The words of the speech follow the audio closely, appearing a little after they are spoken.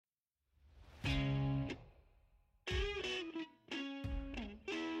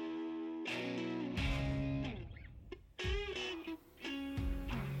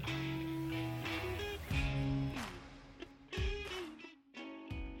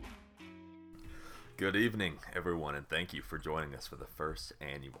Good evening, everyone, and thank you for joining us for the first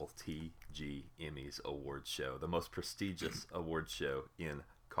annual TGMmies Awards Show, the most prestigious awards show in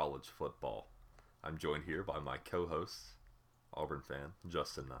college football. I'm joined here by my co-host, Auburn fan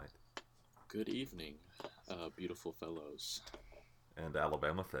Justin Knight, Good evening, beautiful fellows. and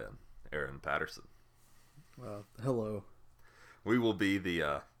Alabama fan Aaron Patterson. Hello. We will be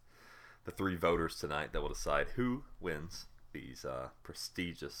the three voters tonight that will decide who wins these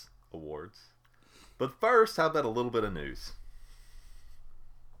prestigious awards. But first, how about a little bit of news?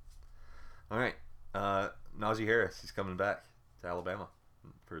 All right, Najee Harris, he's coming back to Alabama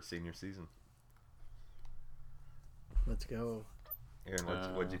for his senior season. Let's go.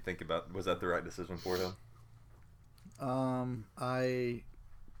 Aaron, what'd you think about? Was that the right decision for him? I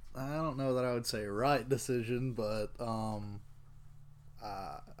don't know that I would say right decision, but I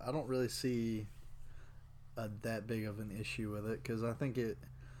don't really see that big of an issue with it because I think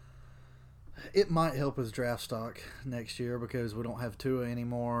it might help his draft stock next year because we don't have Tua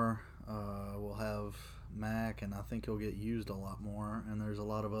anymore. We'll have Mac, and I think he'll get used a lot more. And there's a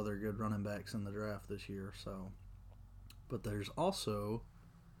lot of other good running backs in the draft this year. But there's also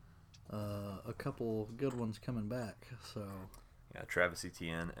a couple good ones coming back. So yeah, Travis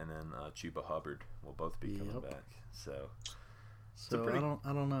Etienne and then Chuba Hubbard will both be coming back. So I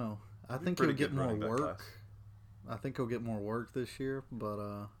don't know. I think he'll get more work. I think he'll get more work this year,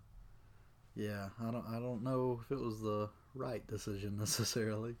 but yeah, I don't know if it was the right decision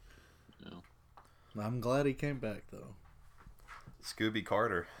necessarily. No. I'm glad he came back though. Scooby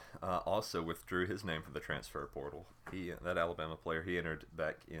Carter also withdrew his name from the transfer portal. That Alabama player, he entered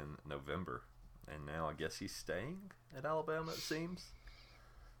back in November, and now I guess he's staying at Alabama. It seems.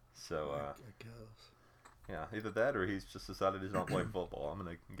 So I guess. yeah, either that or he's just decided he's not playing football. I'm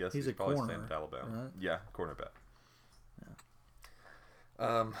gonna guess He's a probably corner, staying at Alabama. right? Yeah, cornerback.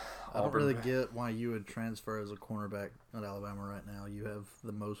 I don't Auburn, really get why you would transfer as a cornerback at Alabama right now. You have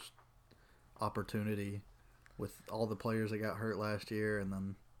the most opportunity with all the players that got hurt last year, and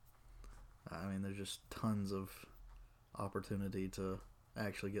then there's just tons of opportunity to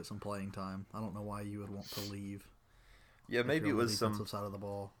actually get some playing time. I don't know why you would want to leave. Yeah, maybe it was some side of the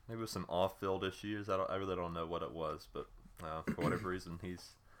ball. Maybe it was some off-field issues. I really don't know what it was, but for whatever reason,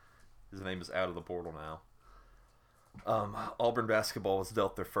 his name is out of the portal now. Auburn basketball was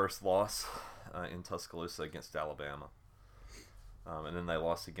dealt their first loss in Tuscaloosa against Alabama, and then they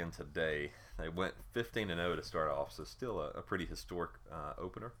lost again today. They went 15-0 to start off, so still a pretty historic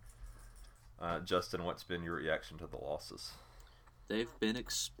opener. Justin, what's been your reaction to the losses? They've been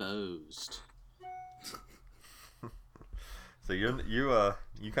exposed. So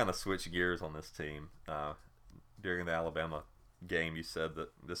you kind of switched gears on this team during the Alabama game. You said that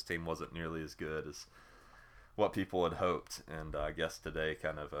this team wasn't nearly as good as what people had hoped, and I guess today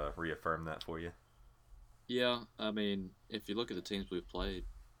kind of reaffirmed that for you. Yeah, I mean, if you look at the teams we've played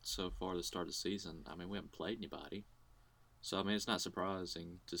so far to start the season, I mean, we haven't played anybody. So, I mean, it's not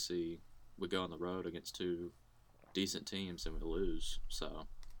surprising to see we go on the road against two decent teams and we lose. So,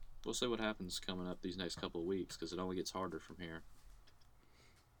 we'll see what happens coming up these next couple of weeks because it only gets harder from here.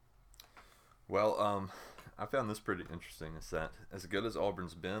 Well, I found this pretty interesting. Is that as good as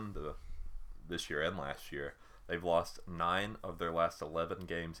Auburn's been this year and last year, they've lost 9 of their last 11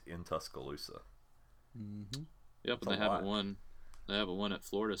 games in Tuscaloosa. Mm-hmm. Yep, but they haven't won. They haven't won at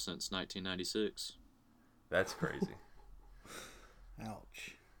Florida since 1996. That's crazy.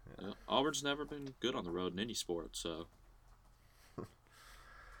 Ouch. Yeah. Auburn's never been good on the road in any sport, so.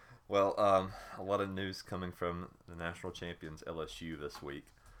 Well, a lot of news coming from the national champions LSU this week.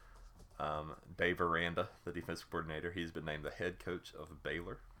 Dave Aranda, the defensive coordinator, he's been named the head coach of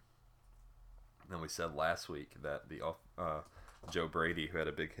Baylor. And we said last week that Joe Brady, who had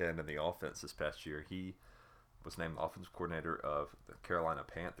a big hand in the offense this past year, he was named offensive coordinator of the Carolina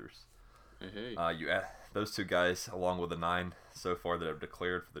Panthers. Hey. Those two guys, along with the 9 so far that have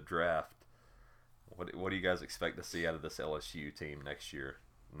declared for the draft, what do you guys expect to see out of this LSU team next year?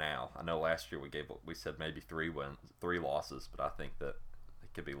 Now, I know last year we said maybe 3 losses, but I think that they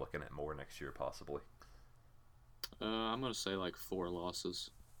could be looking at more next year possibly. I'm gonna say like 4 losses.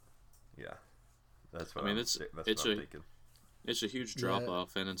 Yeah, that's what that's what I'm thinking. It's a huge drop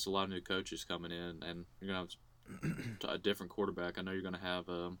off, and it's a lot of new coaches coming in, and you're gonna have a different quarterback. I know you're gonna have.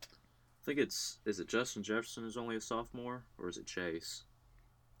 I think is it Justin Jefferson who's only a sophomore, or is it Chase?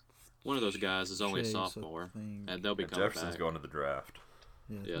 One of those guys is only a sophomore, and they'll be coming Jefferson's back. going to the draft.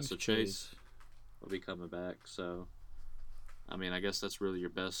 Yeah, so Chase will be coming back. So, I mean, I guess that's really your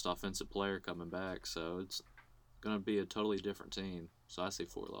best offensive player coming back. So it's going to be a totally different team. So I say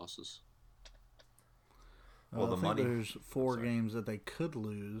 4 losses. Well, the I think money. there's four Sorry. games that they could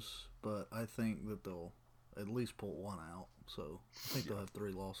lose, but I think that they'll at least pull one out. So I think they'll have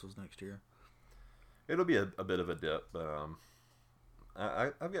 3 losses next year. It'll be a bit of a dip, but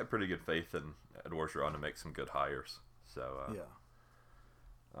I've got pretty good faith in Ed Orgeron to make some good hires. So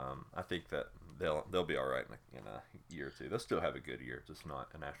Yeah. I think that they'll be all right in a year or two. They'll still have a good year, just not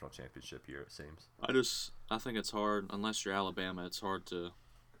a national championship year, it seems. I think it's hard unless you're Alabama. It's hard to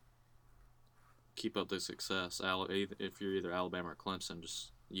keep up the success. If you're either Alabama or Clemson,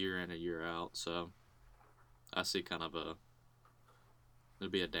 just year in and year out. So I see kind of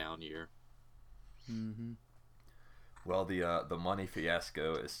it'll be a down year. Mm-hmm. Well, the money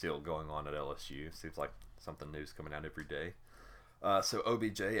fiasco is still going on at LSU. Seems like something new's coming out every day. So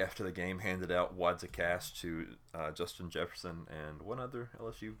OBJ, after the game, handed out wads of cash to Justin Jefferson and one other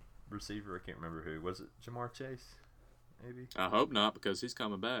LSU receiver. I can't remember who. Was it Jamar Chase? Maybe? I hope not, because he's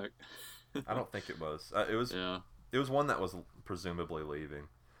coming back. I don't think it was. It was. Yeah. It was one that was presumably leaving.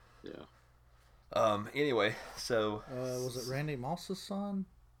 Yeah. Anyway, so Was it Randy Moss's son?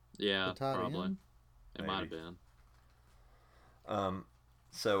 Yeah, The tight probably. end? It might have been.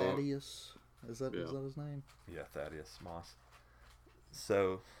 So Thaddeus. Is that Yeah. his name? yeah, Thaddeus Moss.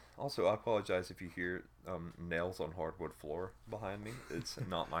 So also, I apologize if you hear nails on hardwood floor behind me. It's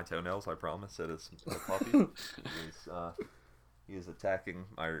not my toenails, I promise. It is a puppy. He is attacking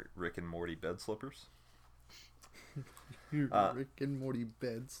my Rick and Morty bed slippers. Your Rick and Morty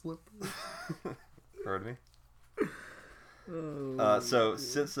bed slippers. Heard me? Oh, So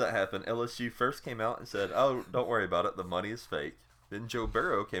since that happened, LSU first came out and said, "Oh, don't worry about it. The money is fake." Then Joe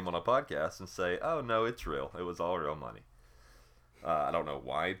Burrow came on a podcast and say, "Oh no, it's real. It was all real money." I don't know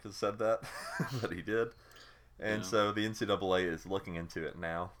why he said that, but he did. And Yeah. so the NCAA is looking into it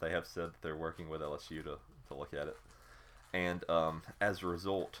now. They have said that they're working with LSU to look at it. And as a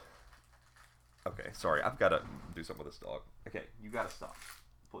result, okay, sorry, I've got to do something with this dog. Okay, you got to stop,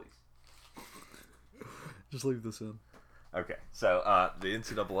 please. just leave this in. Okay, so the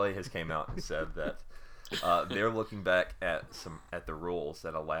NCAA has came out and said that they're looking back at the rules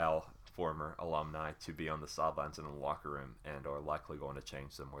that allow former alumni to be on the sidelines in the locker room and are likely going to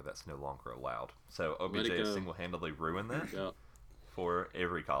change them where that's no longer allowed. So OBJ has single-handedly ruined that Yep. for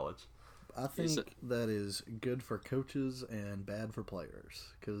every college. I think that is good for coaches and bad for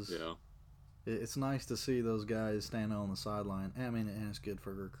players because Yeah. it's nice to see those guys standing on the sideline. I mean, and it's good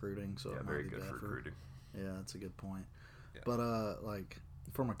for recruiting. So Yeah, it might very be good bad for recruiting. Yeah, that's a good point. Yeah. But like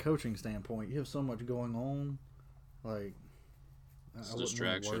from a coaching standpoint, you have so much going on. Like It's I wouldn't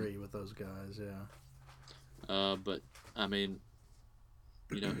distraction. worry with those guys. Yeah. But I mean,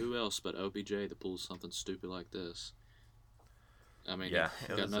 who else but OBJ that pulls something stupid like this? I mean, Yeah, he it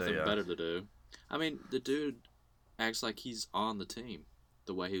got was nothing better to do. I mean, the dude acts like he's on the team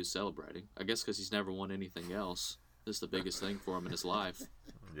the way he was celebrating. I guess because he's never won anything else. This is the biggest thing for him in his life.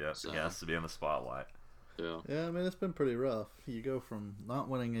 Yeah, So- he has to be in the spotlight. Yeah. Yeah, I mean it's been pretty rough. You go from not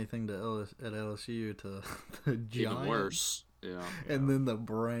winning anything at LSU to the Giants, Even worse. Yeah. and then the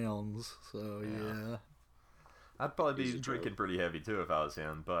Browns. So Yeah. I'd probably be drinking pretty heavy too if I was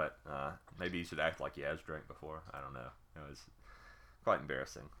him, but maybe he should act like he has drank before. I don't know. It was quite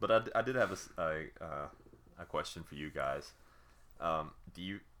embarrassing. But I did have a question for you guys.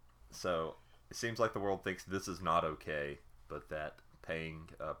 So it seems like the world thinks this is not okay, but that paying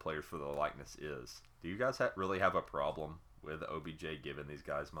players for the likeness is. Do you guys really have a problem with OBJ giving these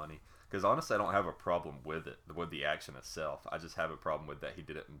guys money? Because honestly, I don't have a problem with it, with the action itself. I just have a problem with that he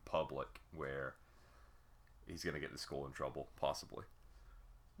did it in public, where he's going to get the school in trouble, possibly.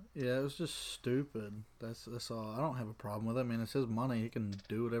 yeah, it was just stupid. That's all. I don't have a problem with it. I mean, it's his money. He can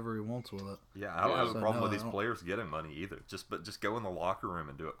do whatever he wants with it. Yeah, I don't have a So, problem no, with I these don't- players getting money either. Just go in the locker room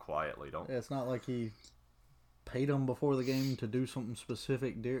and do it quietly. Don't. Yeah, it's not like he paid him before the game to do something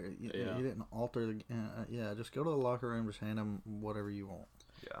specific. He didn't alter the. Yeah, just go to the locker room. Just hand him whatever you want.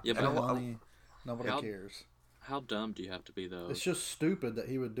 Yeah, And but Money, nobody cares. How dumb do you have to be, though? It's just stupid that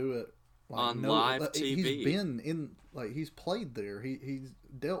he would do it On live TV. He's been in, he's played there. He's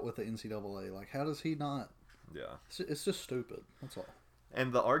dealt with the NCAA. Like, how does he not? Yeah. It's just stupid. That's all.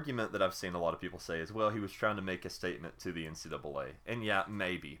 And the argument that I've seen a lot of people say is, well, he was trying to make a statement to the NCAA. And yeah,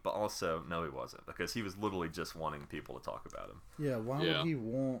 maybe. But also, no, he wasn't. Because he was literally just wanting people to talk about him. Yeah, why would he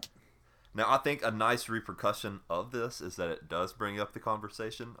want... Now, I think a nice repercussion of this is that it does bring up the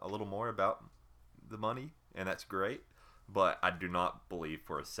conversation a little more about the money. And that's great. But I do not believe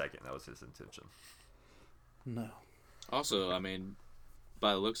for a second that was his intention. No. Also, I mean,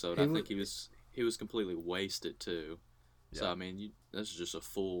 by the looks of it, I think he was completely wasted too. So Yeah. I mean, this is just a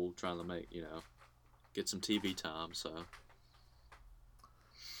fool trying to make get some TV time. So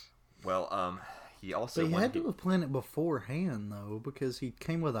Well, he also But he had to have planned it beforehand, though, because he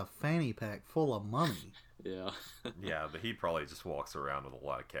came with a fanny pack full of money. Yeah. Yeah, but he probably just walks around with a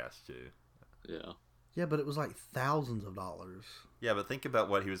lot of cash too. Yeah. Yeah, but it was like thousands of dollars. Yeah, but think about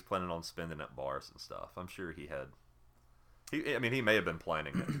what he was planning on spending at bars and stuff. I'm sure he had. He may have been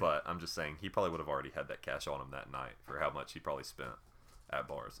planning it, but I'm just saying he probably would have already had that cash on him that night for how much he probably spent at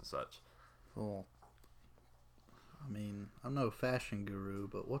bars and such. Well, I mean, I'm no fashion guru,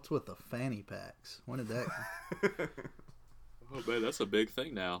 but what's with the fanny packs? When did that... Oh, man, that's a big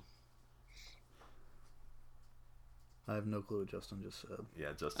thing now. I have no clue what Justin just said.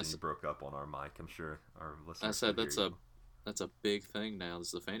 Yeah, Justin, you broke up on our mic. I'm sure our listeners. I said can hear you. that's a big thing now. This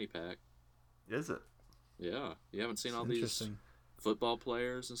is the fanny pack. Is it? Yeah, you haven't seen It's all these interesting. football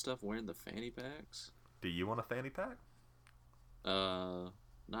players and stuff wearing the fanny packs? Do you want a fanny pack?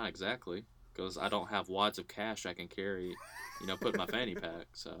 Not exactly, because I don't have wads of cash I can carry, put in my fanny pack.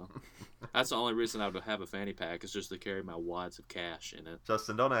 So that's the only reason I would have a fanny pack is just to carry my wads of cash in it.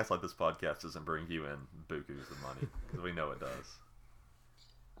 Justin, don't act like this podcast doesn't bring you in bukus of money, because we know it does.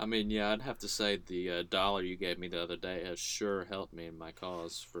 I mean, yeah, I'd have to say the dollar you gave me the other day has sure helped me in my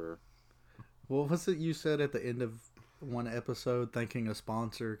cause for... What was it you said at the end of one episode, thanking a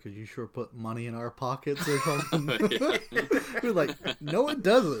sponsor because you sure put money in our pockets or something? We're like, no, it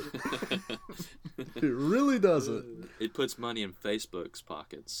doesn't. It really doesn't. It puts money in Facebook's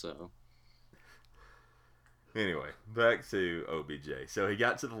pockets, so... Anyway, back to OBJ. So he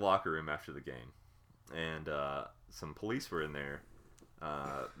got to the locker room after the game, and some police were in there.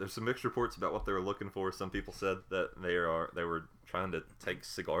 There's some mixed reports about what they were looking for. Some people said that they were trying to take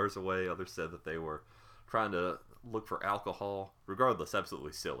cigars away. Others said that they were trying to look for alcohol. Regardless,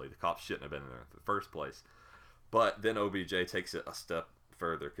 absolutely silly. The cops shouldn't have been in there in the first place. But then OBJ takes it a step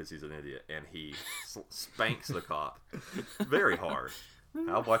further because he's an idiot, and he spanks the cop very hard.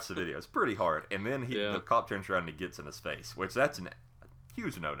 I'll watch the video. It's pretty hard. And then the cop turns around and he gets in his face, which that's a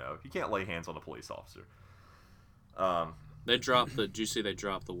huge no-no. You can't lay hands on a police officer. Did you see they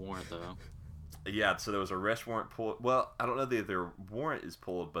dropped the warrant, though? Yeah, so there was an arrest warrant pulled. Well, I don't know that their warrant is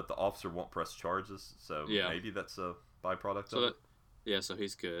pulled, but the officer won't press charges, so maybe that's a byproduct of it. So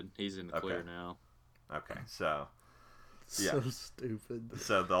he's good. He's in the clear now. Okay, so... Yeah. So stupid.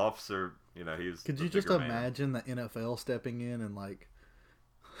 So the officer, he was... Could you just imagine the NFL stepping in and, like,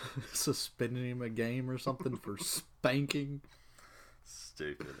 suspending him a game or something for spanking?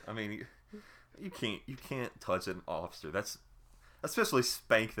 Stupid. I mean... You can't touch an officer. Especially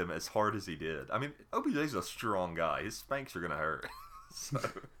spank them as hard as he did. I mean, OBJ's a strong guy. His spanks are gonna hurt. So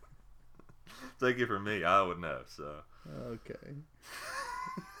take it from me, I would know. So okay,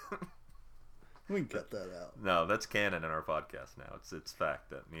 we can cut that out. No, that's canon in our podcast now. It's fact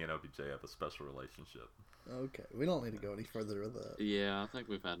that me and OBJ have a special relationship. Okay, we don't need to go any further with that. Yeah, I think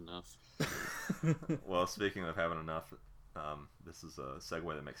we've had enough. Well, speaking of having enough, this is a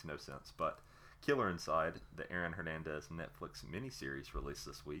segue that makes no sense, but. Killer Inside, the Aaron Hernandez Netflix miniseries released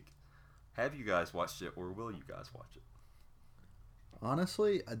this week. Have you guys watched it, or will you guys watch it?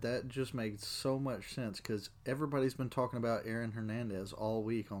 Honestly, that just makes so much sense, because everybody's been talking about Aaron Hernandez all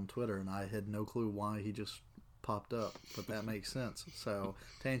week on Twitter, and I had no clue why he just popped up, but that makes sense. So,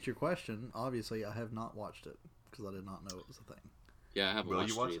 to answer your question, obviously I have not watched it, because I did not know it was a thing. Yeah, I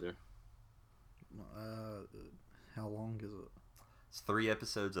haven't watched it either. How long is it? It's 3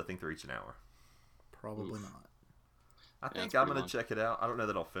 episodes. I think they're each an hour. Probably not. I think I'm going to check it out. I don't know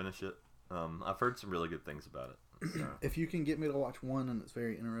that I'll finish it. I've heard some really good things about it. So. If you can get me to watch one and it's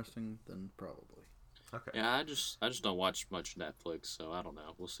very interesting, then probably. Okay. Yeah, I just don't watch much Netflix, so I don't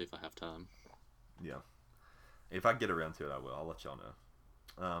know. We'll see if I have time. Yeah. If I get around to it, I will. I'll let y'all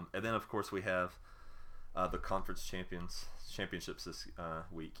know. And then, of course, we have the conference championships this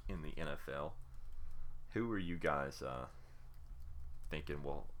week in the NFL. Who are you guys thinking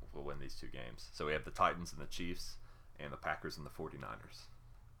will win these 2 games? So we have the Titans and the Chiefs, and the Packers and the 49ers.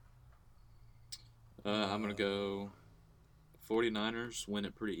 I'm going to go 49ers win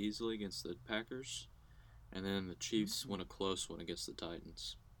it pretty easily against the Packers, and then the Chiefs win a close one against the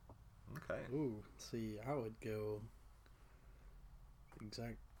Titans. Okay. Ooh, see, I would go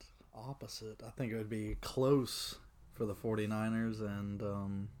exact opposite. I think it would be close for the 49ers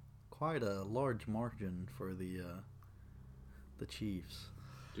and quite a large margin for the Chiefs.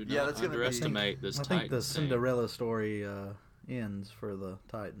 Do not underestimate this Titans. I think the Cinderella story ends for the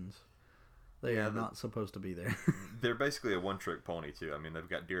Titans. They are not supposed to be there. They're basically a one-trick pony, too. I mean, they've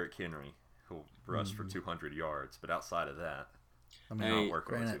got Derrick Henry, who'll rush for 200 yards, but outside of that, not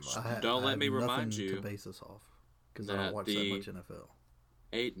working too much. Don't let me remind you to base this off, because I don't watch that much NFL.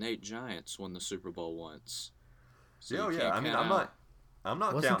 8-8 Giants won the Super Bowl once. So yeah. I mean, I'm not I'm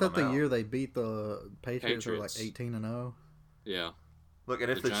not Wasn't counting that the them out. year they beat the Patriots? Or like Patriots. 18-0. Yeah. Look, and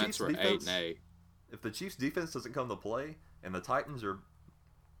if The the Giants Chiefs were defense, 8-8. if the Chiefs defense doesn't come to play, and the Titans are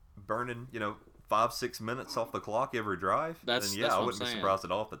burning, 5-6 minutes off the clock every drive, That's then yeah, what I I'm wouldn't be saying. surprised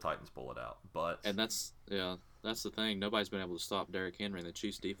at all if the Titans pull it out. But And that's the thing. Nobody's been able to stop Derrick Henry, and the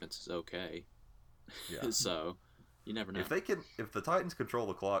Chiefs' defense is okay. yeah, So you never know. if the Titans control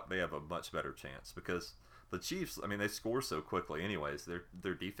the clock, they have a much better chance because the Chiefs, I mean, they score so quickly. Anyways,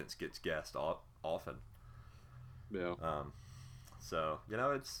 their defense gets gassed often. Yeah. So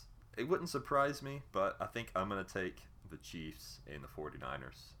it wouldn't surprise me, but I think I'm gonna take the Chiefs and the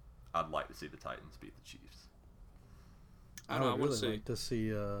 49ers. I'd like to see the Titans beat the Chiefs. I I know. I would want really to see. like to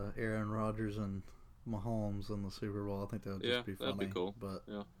see Aaron Rodgers and Mahomes in the Super Bowl. I think that would just be funny. that'd be cool. But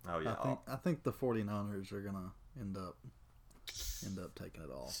Yeah. Oh yeah, I think the 49ers are gonna end up taking it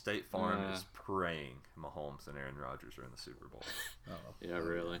all. State Farm is praying Mahomes and Aaron Rodgers are in the Super Bowl Yeah,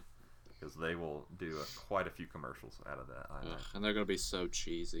 really. because they will do quite a few commercials out of that. I know. And they're gonna be so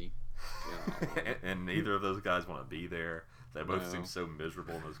cheesy. Yeah. And neither of those guys want to be there. They both No. seem so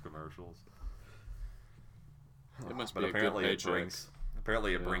miserable in those commercials. It must But be a good apparently paycheck.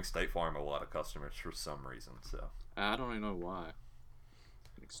 it brings State Farm a lot of customers for some reason. So I don't even know why.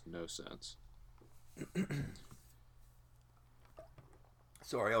 Makes no sense.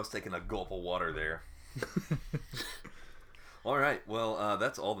 sorry, I was taking a gulp of water there. All right, well,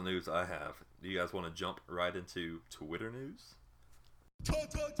 that's all the news I have. Do you guys want to jump right into Twitter news? Twitter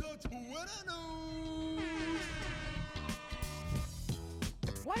news.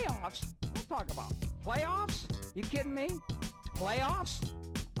 Playoffs? Don't talk about playoffs. You kidding me? Playoffs?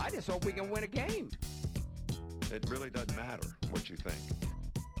 I just hope we can win a game. It really doesn't matter what you think.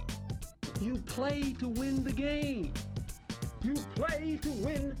 You play to win the game. You play to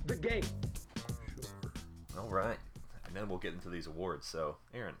win the game. All right, and then we'll get into these awards. So,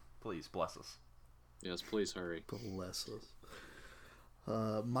 Aaron, please bless us. Yes, please hurry. Bless us.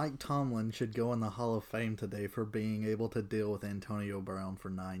 Mike Tomlin should go in the Hall of Fame today for being able to deal with Antonio Brown for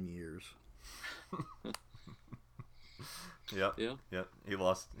 9 years. Yep. Yeah. Yep. He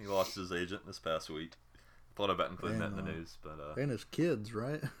lost his agent this past week. Thought about including that in the news, but And his kids,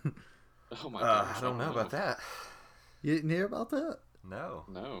 right? Oh my gosh. I don't know about that. You didn't hear about that? No.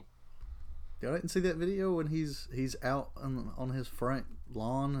 No. Y'all didn't see that video when he's out on his front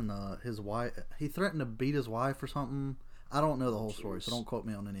lawn and his wife, he threatened to beat his wife or something. I don't know the whole story, so don't quote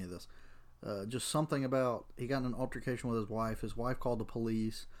me on any of this. Just something about he got in an altercation with his wife. His wife called the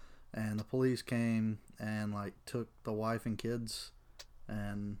police, and the police came and took the wife and kids,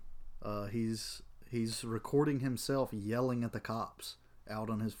 and he's recording himself yelling at the cops out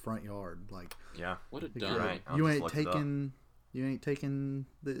on his front yard, Yeah. What a Like, dumb. Right. I'll you just ain't look it up. you ain't taking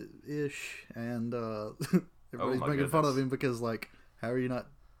the ish, and everybody's my making fun of goodness. him because how are you not?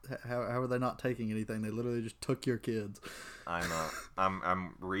 How are they not taking anything? They literally just took your kids.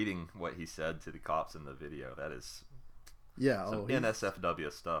 I'm reading what he said to the cops in the video. That is Yeah. some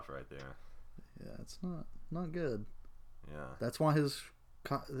NSFW stuff right there. Yeah, it's not good. Yeah. That's why his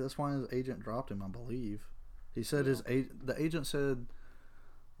agent dropped him, I believe. He said the agent said,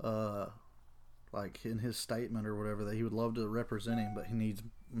 in his statement or whatever, that he would love to represent him, but he needs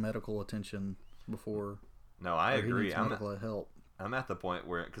medical attention before. No, I He agree. needs medical help. I'm at the point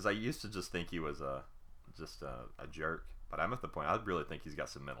where, because I used to just think he was just a jerk, but I'm at the point I really think he's got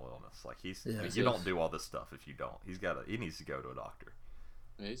some mental illness. You don't do all this stuff if you don't. He needs to go to a doctor.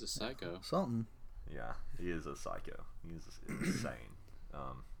 Yeah, he's a psycho. Something. Yeah, he is a psycho. He's insane.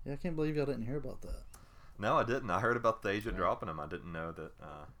 Yeah, I can't believe y'all didn't hear about that. No, I didn't. I heard about the agent dropping him. I didn't know that.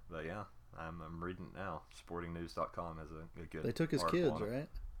 But yeah, I'm reading it now. Sportingnews.com has a good. They took his article kids, on it.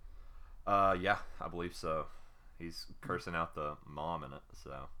 right? Yeah, I believe so. He's cursing out the mom in it.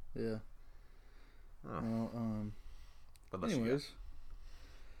 So. Yeah. Huh. Well, What else you got? anyways,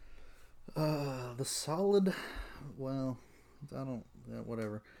 the solid. Well, I don't.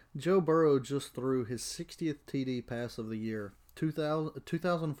 Whatever. Joe Burrow just threw his 60th TD pass of the year.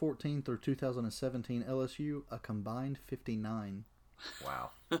 2014 through 2017 LSU, a combined 59. Wow,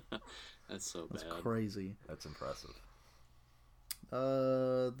 That's so That's bad. crazy. that's impressive.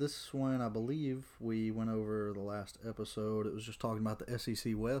 This one, I believe we went over the last episode. It was just talking about the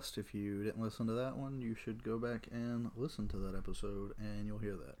SEC West. If you didn't listen to that one, you should go back and listen to that episode, and you'll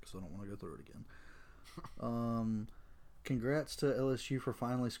hear that because I don't want to go through it again. Congrats to LSU for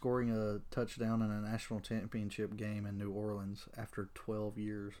finally scoring a touchdown in a national championship game in New Orleans after 12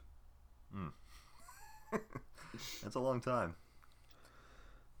 years. That's a long time.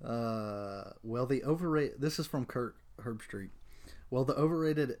 Well, the overrated. This is from Kurt Herbstreit. Well, the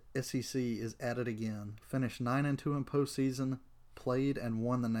overrated SEC is at it again. Finished 9-2 in postseason played and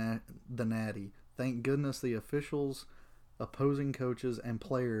won the Natty. Thank goodness the officials, opposing coaches, and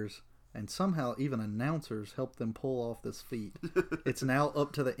players, and somehow even announcers helped them pull off this feat. It's now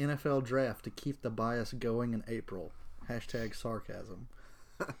up to the NFL draft to keep the bias going in April. #sarcasm.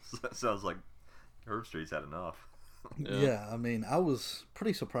 That sounds like Herbstreit's had enough. Yeah, I mean, I was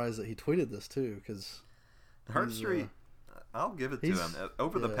pretty surprised that he tweeted this too, because Herbstreit, I'll give it to him.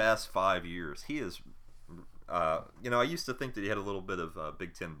 Over the past 5 years, he is. I used to think that he had a little bit of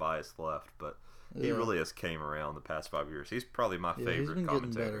Big Ten bias left, but he really has came around the past 5 years. He's probably my favorite he's been commentator.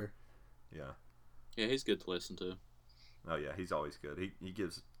 getting better. Yeah. Yeah, he's good to listen to. Oh yeah, he's always good. He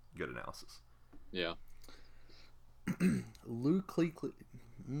gives good analysis. Yeah. Luke Kuechly.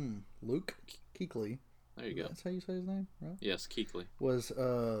 Luke Kuechly. There you go. That's how you say his name, right? Yes, Kuechly. Was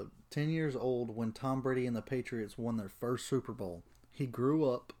 10 years old when Tom Brady and the Patriots won their first Super Bowl. He grew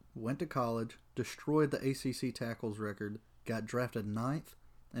up, went to college, destroyed the ACC tackles record, got drafted 9th,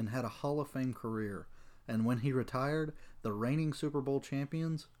 and had a Hall of Fame career. And when he retired, the reigning Super Bowl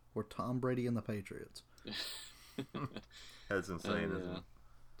champions were Tom Brady and the Patriots. That's insane, isn't it?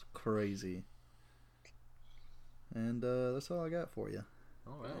 It's crazy. And that's all I got for you.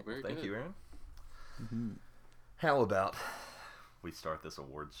 All right. Oh, very Thank good. you, Aaron. Mm-hmm. How about we start this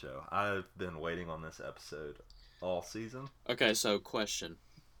awards show? I've been waiting on this episode all season. Okay, so question.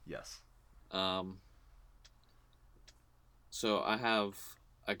 Yes. So I have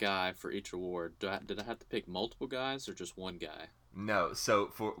a guy for each award. Did I have to pick multiple guys or just one guy? No.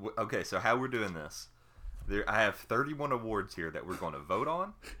 So so how we're doing this? I have 31 awards here that we're going to vote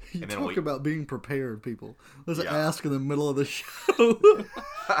on. You and then talk about being prepared, people. Let's Yeah. ask in the middle of the show.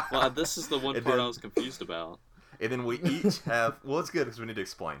 Well, this is the one And part then- I was confused about. And then we each have. Well, it's good because we need to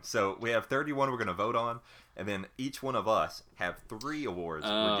explain. So we have 31 we're going to vote on, and then each one of us have 3 awards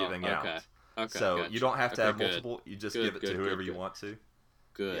we're giving out. Okay. So gotcha. you don't have to Okay, have good. multiple. You just Good, give it to good, whoever good, you good. want to.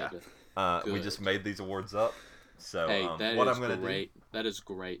 Good. Yeah. We Good. just made these awards up. So Hey, what is I'm going to do. That is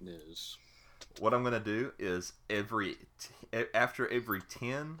great news. What I'm going to do is after every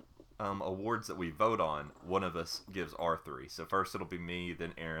 10 awards that we vote on, one of us gives our 3. So first it'll be me,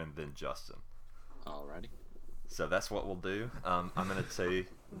 then Aaron, then Justin. Alrighty. So that's what we'll do. I'm going to say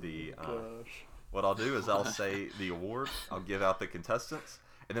the. Gosh. What I'll do is I'll say the award. I'll give out the contestants,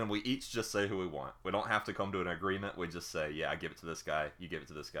 and then we each just say who we want. We don't have to come to an agreement. We just say, yeah, I give it to this guy. You give it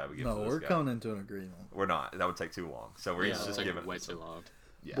to this guy. We give it to No, this we're guy. coming into an agreement. We're not. That would take too long. So we're each It's just taking giving way it. too long.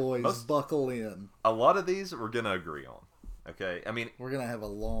 Yeah. Boys, buckle in. A lot of these we're gonna agree on. Okay. I mean, We're going to have a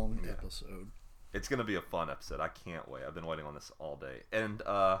long episode. it's gonna be a fun episode. I can't wait. I've been waiting on this all day. And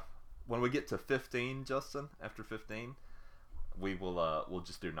when we get to 15, Justin, after 15, we will we'll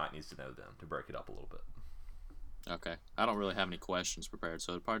just do Night Needs to Know then to break it up a little bit. Okay. I don't really have any questions prepared,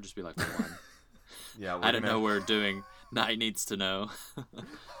 so it'd probably just be like one. Yeah. I didn't know we were doing Night Needs to Know.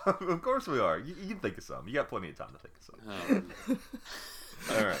 Of course we are. You can think of some. You got plenty of time to think of some.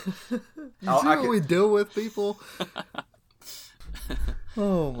 All right. You see what we deal with, people?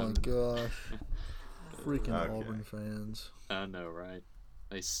 Oh my gosh. Freaking Okay. Auburn fans. I know, right?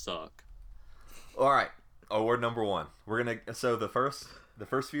 They suck. All right. Award number 1. We're gonna. So the first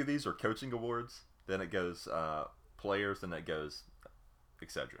few of these are coaching awards. Then it goes players. Then it goes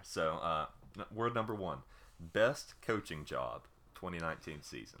etc. So award number 1, best coaching job, 2019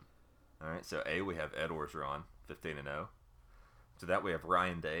 season. All right. So we have Ed Orgeron, 15-0. To that we have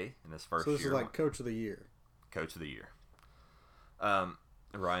Ryan Day in his first So this year. is like Coach of the Year. Coach of the Year.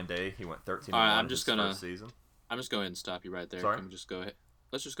 Ryan Day, he went 13-1 All right, I'm in just his gonna- first season. I'm just going to stop you right there. Sorry? Can we just go ahead?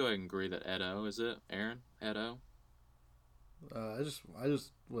 Let's just go ahead and agree that Edo, is it? Aaron? Edo? I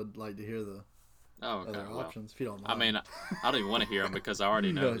just would like to hear the Oh, okay. other Well, options, if you don't I mind. mean, I don't even want to hear them because I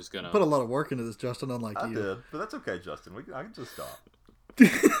already know You who's going put a to. lot of work into this, Justin, unlike I you. did, but that's okay, Justin. I can just stop.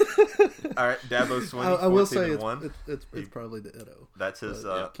 All right, Dabo Swinney, I will say 14-1. it's probably the Edo. That's his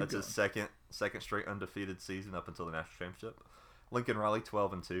But, yeah, keep that's his going. second straight undefeated season up until the national championship. Lincoln Riley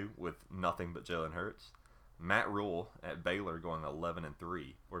 12-2 with nothing but Jalen Hurts. Matt Rule at Baylor going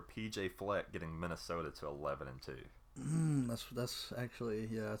 11-3, or PJ Fleck getting Minnesota to 11-2. That's actually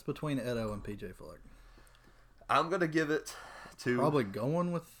it's between Edo and PJ Fleck. I'm gonna give it to Probably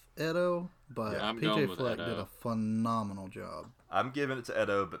going with Edo, but Yeah, I'm going PJ with Fleck Edo. did a phenomenal job. I'm giving it to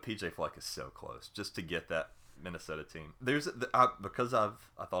Edo, but PJ Fleck is so close just to get that Minnesota team. Because I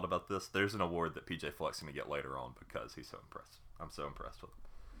thought about this. There's an award that PJ Fleck's gonna get later on because he's so impressed. I'm so impressed with him.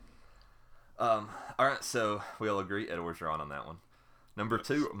 All right, so we all agree Ed Orgeron on that one. Number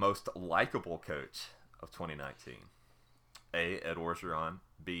 2, most likable coach of 2019. A, Ed Orgeron.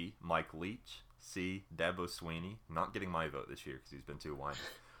 B, Mike Leach. C, Dabo Swinney. Not getting my vote this year because he's been too whiny.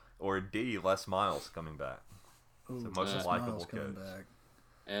 Or D, Les Miles coming back. Ooh, So most Les likable Miles coming coach. back.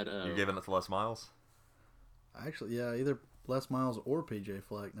 Ed O. You're giving it to Les Miles? Actually, yeah, either Les Miles or PJ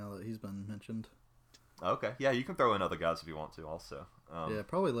Fleck. Now that he's been mentioned. Okay, yeah, you can throw in other guys if you want to. Also, Yeah,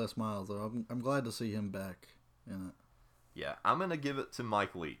 probably Les Miles though. I'm glad to see him back in it. yeah, I'm gonna give it to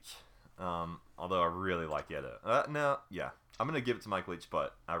Mike Leach. Although I really like Edo. I'm gonna give it to Mike Leach,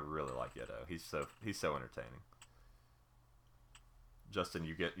 but I really like Edo. He's so entertaining. Justin,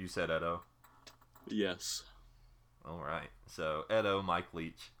 you said Edo. Yes. All right, so Edo, Mike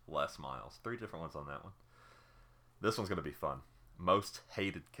Leach, Les Miles. 3 different ones on that one. This one's gonna be fun. Most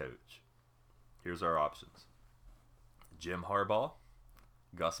hated coach. Here's our options: Jim Harbaugh,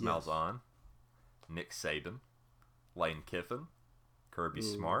 Gus Yes. Malzahn, Nick Saban, Lane Kiffin, Kirby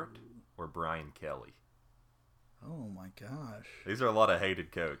Smart, or Brian Kelly. Oh my gosh. These are a lot of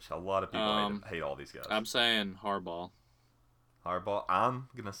hated coach. A lot of people hate all these guys. I'm saying Harbaugh. Harbaugh. I'm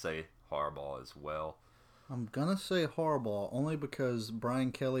gonna say Harbaugh as well. I'm gonna say Harbaugh only because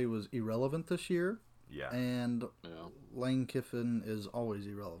Brian Kelly was irrelevant this year, Yeah. and Yeah. Lane Kiffin is always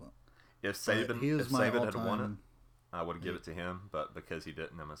irrelevant. If Saban, he is if my Saban had won it, all-time- I would give it to him. But because he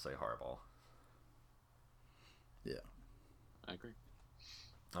didn't, I'm gonna say Harbaugh. Yeah. I agree.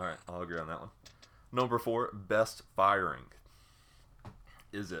 All right, I'll agree on that one. Number 4, best firing.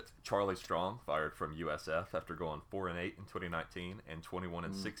 Is it Charlie Strong, fired from USF after going 4-8 in 2019 and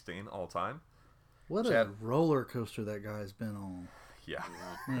 21-16 all time? What Chad- a roller coaster that guy's been on. Yeah.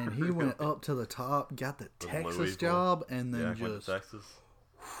 Man, he went up to the top, got the Texas Louisville. job, and then Yeah, went just to Texas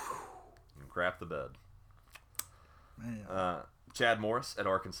and crapped the bed. man. Chad Morris at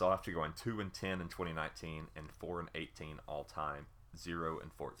Arkansas after going 2-10 in 2019 and 4-18 all time,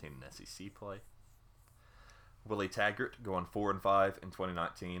 0-14 in SEC play. Willie Taggart going 4-5 in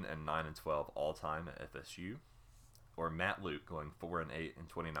 2019 and 9-12 all time at FSU. Or Matt Luke going 4-8 in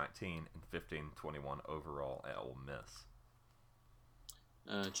 2019 and 15-21 overall at Ole Miss.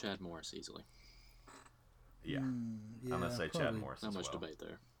 Chad Morris easily. Yeah, yeah, I'm gonna say Chad probably. Morris Not as much well. debate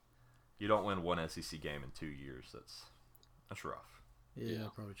there. You don't win one SEC game in 2 years. That's rough. Yeah, Yeah.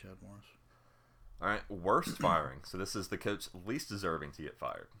 probably Chad Morris. All right, worst firing. So this is the coach least deserving to get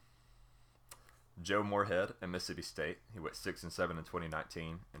fired. Joe Moorhead at Mississippi State. He went 6-7 in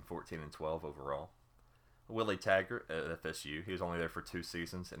 2019 and 14-12 overall. Willie Taggart at FSU. He was only there for 2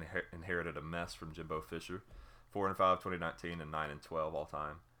 seasons and inherited a mess from Jimbo Fisher. 4-5 2019 and 9-12 all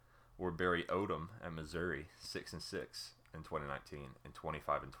time. Or Barry Odom at Missouri. 6-6 in 2019 and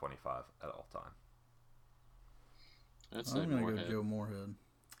 25-25 at all time. That's I'm gonna Moorhead. go Joe Moorhead.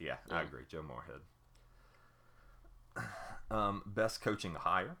 Yeah, Yeah. I agree. Joe Moorhead. Best coaching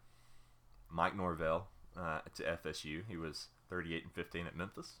hire. Mike Norvell to FSU. He was 38-15 at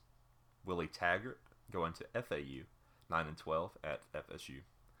Memphis. Willie Taggart going to FAU, 9-12 at FSU.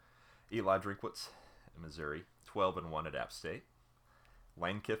 Eli Drinkwitz at Missouri, 12-1 at App State.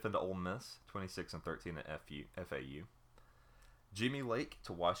 Lane Kiffin to Ole Miss, 26-13 at FAU. Jimmy Lake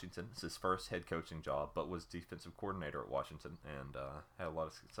to Washington. It's his first head coaching job, but was defensive coordinator at Washington and had a lot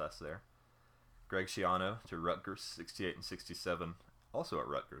of success there. Greg Schiano to Rutgers, 68-67, also at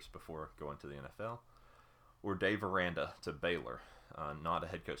Rutgers before going to the NFL. Or Dave Aranda to Baylor, not a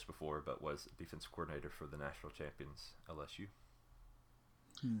head coach before, but was defensive coordinator for the national champions LSU.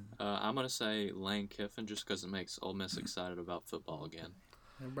 I'm going to say Lane Kiffin just because it makes Ole Miss excited about football again.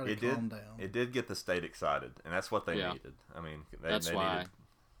 Everybody It calm did. down. It did get the state excited, and that's what they Yeah. needed. I mean, they That's why. needed.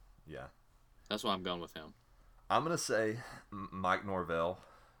 Yeah, That's why I'm going with him. I'm gonna say Mike Norvell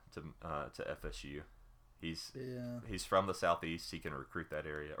to FSU. Yeah. He's from the Southeast. He can recruit that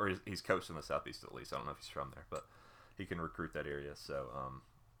area, or he's coached in the Southeast at least. I don't know if he's from there, but he can recruit that area. So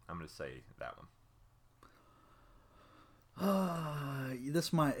I'm gonna say that one.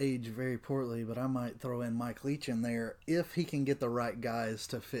 This might age very poorly, but I might throw in Mike Leach in there if he can get the right guys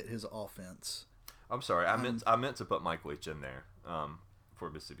to fit his offense. I'm sorry. I meant to put Mike Leach in there for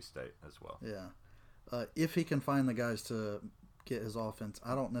Mississippi State as well. Yeah. If he can find the guys to get his offense,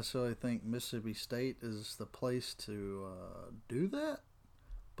 I don't necessarily think Mississippi State is the place to do that.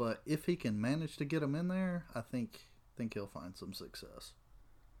 But if he can manage to get them in there, I think he'll find some success.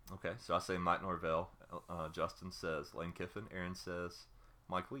 Okay, so I say Mike Norvell. Justin says Lane Kiffin. Aaron says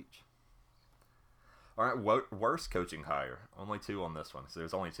Mike Leach. All right, worst coaching hire. Only 2 on this one. So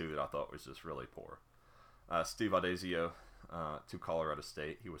there's only 2 that I thought was just really poor. Steve Addazio to Colorado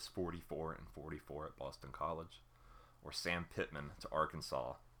State. He was 44-44 at Boston College. Or Sam Pittman to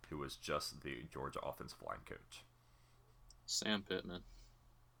Arkansas, who was just the Georgia offensive line coach. Sam Pittman.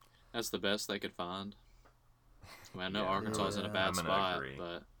 That's the best they could find. I mean, I know Yeah, Arkansas is in a yeah. bad I'm gonna spot, agree.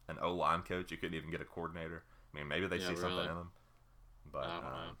 but An O-line coach, you couldn't even get a coordinator. I mean, maybe they Yeah, see something really. in him. But I don't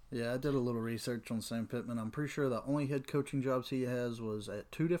know. Yeah, I did a little research on Sam Pittman. I'm pretty sure the only head coaching jobs he has was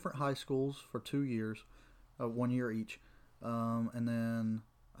at 2 different high schools for 2 years, 1 year each. And then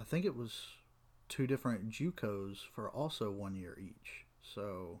I think it was 2 different JUCOs for also 1 year each.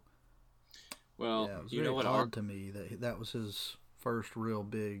 So, Well, yeah, it was you very know what? odd to me that was his first real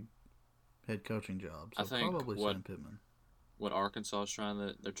big head coaching job. So I think probably what- Sam Pittman. What Arkansas is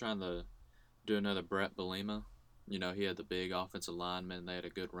they're trying to do another Brett Bielema. You know, he had the big offensive lineman. They had a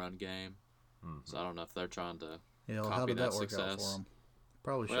good run game. Mm-hmm. So I don't know if they're trying to Yeah, copy how did that work success. out for him?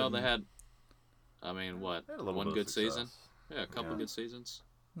 Probably Well, shouldn't. they had, I mean, what, They had a little one bit of good season? success. Yeah, a couple Yeah. good seasons.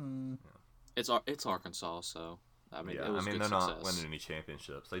 Hmm. It's Arkansas, so I mean, Yeah, it was I mean good they're success. not winning any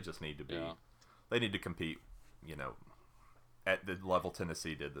championships. They just need to be. Yeah. They need to compete. You know, at the level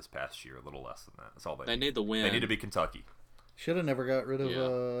Tennessee did this past year, a little less than that. That's all They need the win. They need to be Kentucky. Should have never got rid of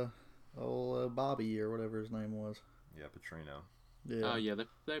Yeah. old Bobby or whatever his name was. Yeah, Petrino. Yeah. Oh yeah,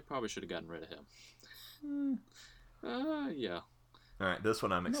 they probably should have gotten rid of him. Yeah. All right, this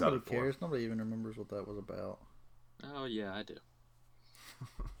one I'm Nobody excited cares. Nobody even remembers what that was about. Oh yeah, I do.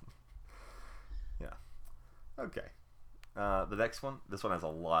 for. Yeah. Okay. The next one. This one has a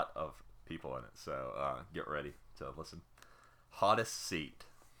lot of people in it, so get ready to listen. Hottest seat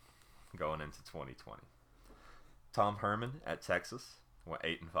going into 2020. Tom Herman at Texas went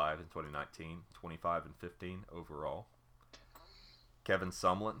 8-5 in 2019, 25-15 overall. Kevin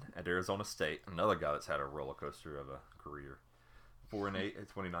Sumlin at Arizona State, another guy that's had a roller coaster of a career. 4-8 in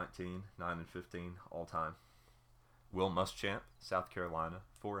 2019, 9-15 all time. Will Muschamp, South Carolina,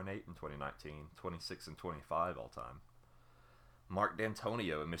 4-8 in 2019, 26-25 all time. Mark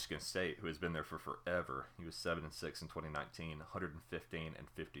D'Antonio at Michigan State, who has been there for forever. He was 7-6 in 2019,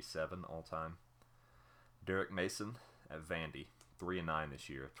 115-57 all time. Derek Mason at Vandy, 3-9 this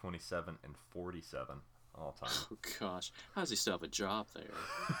year, 27-47 all time. Oh gosh, how does he still have a job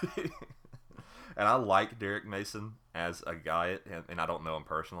there? And I like Derek Mason as a guy, and I don't know him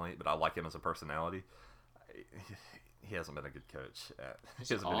personally, but I like him as a personality. He hasn't been a good coach.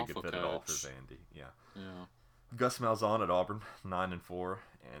 He hasn't been a good awful fit at all for coach. Vandy. Yeah. Yeah. Gus Malzahn at Auburn, 9-4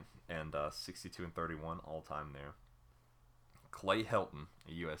 and 62-31 all time there. Clay Helton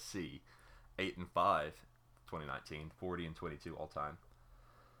at USC, 8-5, 2019, 40-22 all time.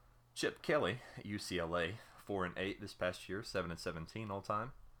 Chip Kelly at UCLA, 4-8 this past year, 7-17 all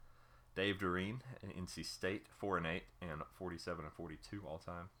time. Dave Doreen at NC State, 4-8 and 47-42 all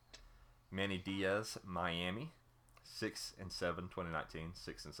time. Manny Diaz, Miami, 6-7, 2019,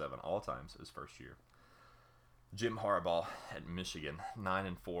 6-7 all times his first year. Jim Harbaugh at Michigan, 9-4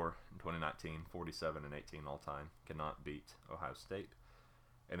 in 2019, 47-18 all time. Cannot beat Ohio State.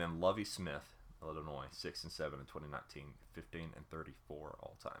 And then Lovie Smith, Illinois, 6-7 in 2019, 15-34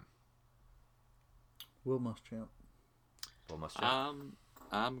 all time. Will Muschamp. Will Muschamp.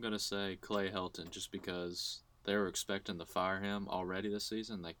 I'm gonna say Clay Helton just because they were expecting to fire him already this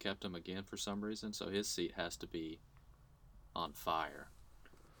season. They kept him again for some reason, so his seat has to be on fire.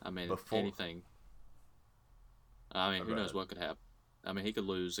 I mean, anything. I mean, who knows what could happen? I mean, he could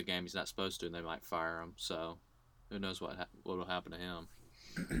lose a game he's not supposed to, and they might fire him. So, who knows what will happen to him?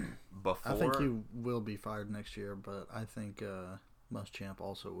 I think he will be fired next year, but I think Muschamp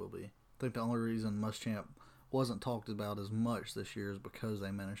also will be. I think the only reason Muschamp wasn't talked about as much this year is because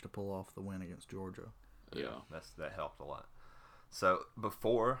they managed to pull off the win against Georgia. Yeah, that helped a lot. So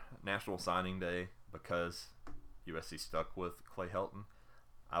before National Signing Day, because USC stuck with Clay Helton,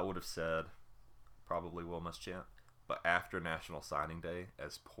 I would have said probably Will Muschamp. But after National Signing Day,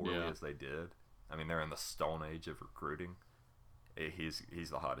 as poorly as they did, I mean, they're in the stone age of recruiting. He's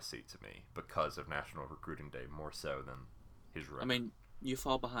the hottest seat to me because of National Recruiting Day more so than his record. I mean, you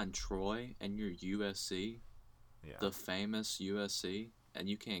fall behind Troy and you're USC, the famous USC, and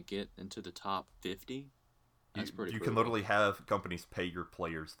you can't get into the top 50. That's pretty. You brutal. can literally have companies pay your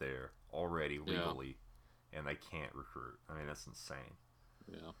players there already legally, and they can't recruit. I mean, that's insane.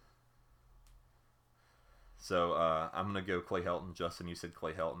 Yeah. So I'm gonna go Clay Helton. Justin, you said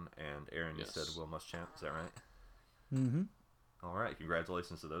Clay Helton, and Aaron, you said Will Muschamp. Is that right? Mm-hmm. All right.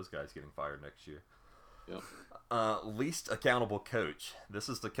 Congratulations to those guys getting fired next year. Yep. Least accountable coach. This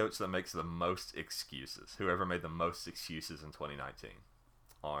is the coach that makes the most excuses. Whoever made the most excuses in 2019.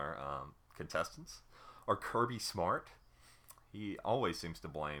 Our contestants are Kirby Smart. He always seems to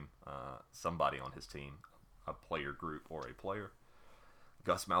blame somebody on his team, a player group or a player.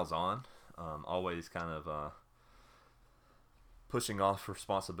 Gus Malzahn, always kind of pushing off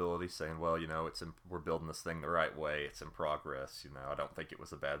responsibility, saying, well, you know, we're building this thing the right way. It's in progress. You know, I don't think it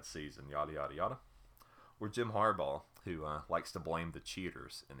was a bad season, yada, yada, yada. Or Jim Harbaugh, who likes to blame the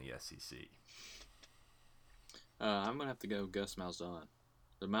cheaters in the SEC. I'm gonna have to go Gus Malzahn.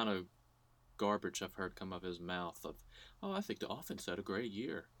 The amount of garbage I've heard come out of his mouth of, "Oh, I think the offense had a great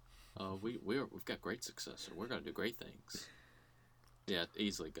year. We've got great success, or we're gonna do great things." Yeah,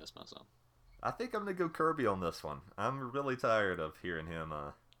 easily Gus Malzahn. I think I'm gonna go Kirby on this one. I'm really tired of hearing him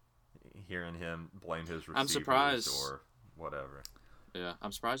blame his receivers I'm surprised. or whatever. Yeah,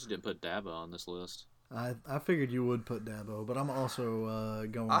 I'm surprised you didn't put Dabo on this list. I figured you would put Dabo, but I'm also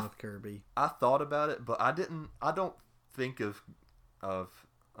going with Kirby. I thought about it, but I didn't. I don't think of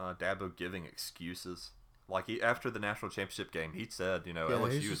Dabo giving excuses. Like after the national championship game, he said,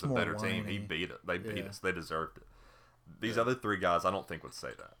 LSU is a better team. He beat it. They beat us. They deserved it. These other three guys, I don't think would say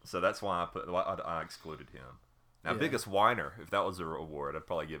that. So that's why I excluded him. Now, biggest whiner, if that was a reward, I'd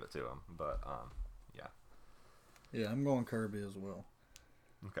probably give it to him. But yeah. Yeah, I'm going Kirby as well.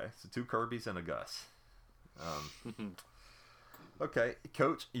 Okay, so 2 Kirbys and a Gus. Okay,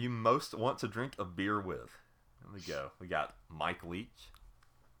 Coach, you most want to drink a beer with. Here we go. We got Mike Leach,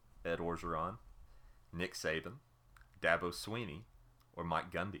 Ed Orgeron, Nick Saban, Dabo Sweeney, or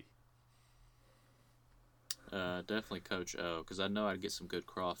Mike Gundy. Definitely Coach O, because I know I'd get some good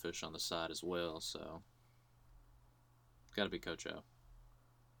crawfish on the side as well, so got to be Coach O.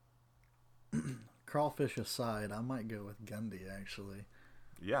 Crawfish aside, I might go with Gundy, actually.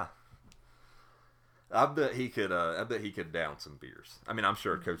 Yeah. I bet he could down some beers. I mean, I'm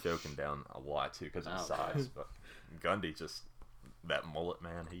sure Coach O can down a lot too because of his size, but Gundy, just that mullet,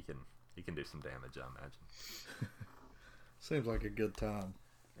 man, he can do some damage, I imagine. Seems like a good time.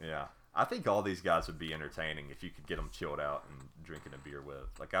 Yeah. I think all these guys would be entertaining if you could get them chilled out and drinking a beer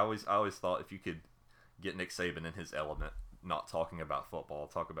with. Like I always thought if you could get Nick Saban in his element, not talking about football,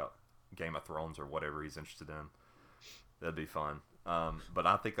 talk about Game of Thrones or whatever he's interested in, that'd be fun. But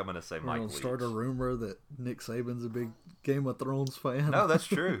I think I'm going to say Mike Leach. Start a rumor that Nick Saban's a big Game of Thrones fan. No, that's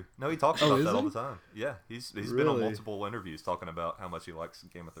true. No, he talks about that all the time. Yeah, he's Really? been on multiple interviews talking about how much he likes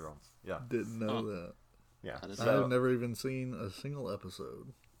Game of Thrones. Yeah, Didn't know that. yeah. I've never even seen a single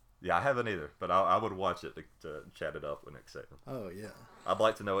episode. Yeah, I haven't either, but I would watch it to chat it up with Nick Saban. Oh, yeah. I'd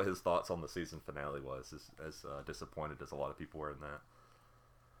like to know what his thoughts on the season finale was, as disappointed as a lot of people were in that.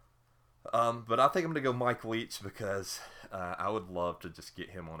 But I think I'm going to go Mike Leach because I would love to just get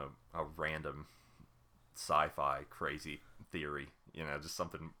him on a random sci-fi crazy theory, just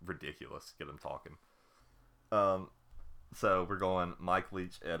something ridiculous, get him talking. So we're going Mike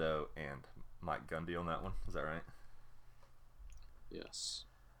Leach, Edo, and Mike Gundy on that one. Is that right? Yes.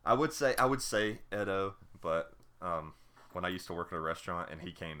 I would say Edo, but when I used to work at a restaurant and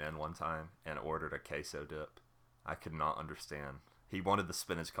he came in one time and ordered a queso dip, I could not understand. He wanted the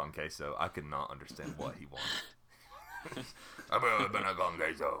spinach con queso. I could not understand what he wanted. I've been a con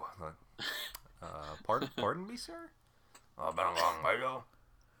queso. Pardon me, sir? I've been a con queso.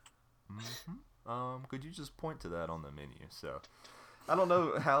 Could you just point to that on the menu? So, I don't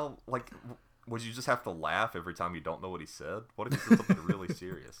know how, would you just have to laugh every time you don't know what he said? What if he said something really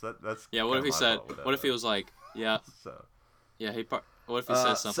serious? That's yeah. What if he said? What if he was like, yeah, so yeah. What if he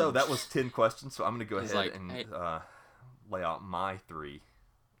says something? So that was 10 questions. So I'm gonna go ahead like, and hey. lay out my 3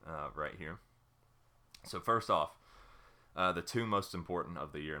 right here. So first off, the 2 most important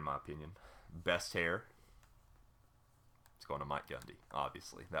of the year, in my opinion, best hair. It's going to Mike Gundy,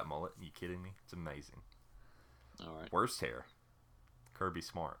 obviously. That mullet. Are you kidding me? It's amazing. All right. Worst hair, Kirby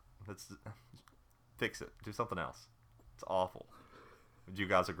Smart. Let's fix it. Do something else. It's awful. Would you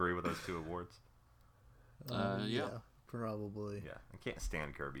guys agree with those 2 awards? Yeah. Probably. Yeah, I can't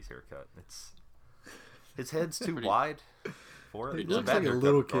stand Kirby's haircut. His head's too wide for it. He It's a looks bad like a haircut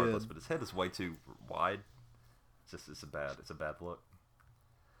little regardless, kid. but his head is way too wide. It's a bad look.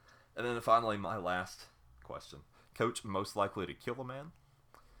 And then finally, my last question: Coach most likely to kill a man?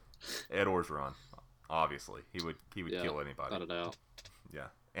 Ed Orgeron, obviously he would kill anybody. Without a doubt. Yeah,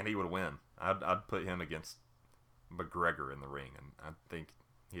 and he would win. I'd put him against McGregor in the ring, and I think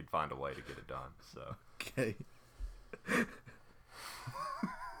he'd find a way to get it done. So Okay.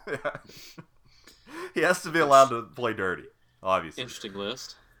 yeah. He has to be allowed to play dirty, obviously. Interesting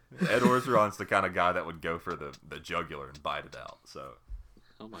list. Ed Orgeron's the kind of guy that would go for the jugular and bite it out. So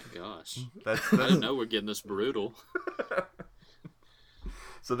Oh my gosh. that's I didn't know we're getting this brutal.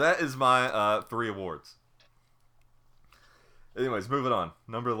 so that is my 3 awards. Anyways, moving on.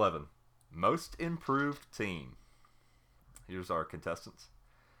 Number 11, most improved team. Here's our contestants.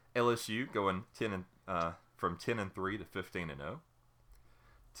 LSU going from 10-3 to 15-0.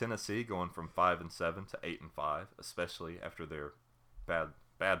 Tennessee going from 5-7 to 8-5, especially after their bad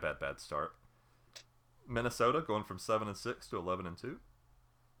start. Minnesota going from 7-6 to 11-2.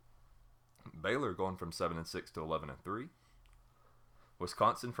 Baylor going from 7-6 to 11-3.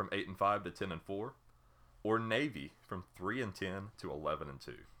 Wisconsin from 8-5 to 10-4. or Navy from 3-10 to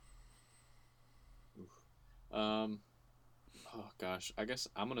 11-2. Oh gosh, I guess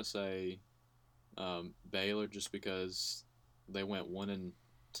I'm gonna say Baylor, just because they went 1-10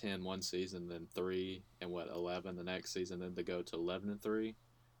 one season, then 3-11 the next season, then to go to 11-3.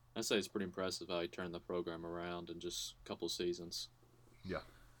 I say it's pretty impressive how he turned the program around in just a couple seasons. Yeah,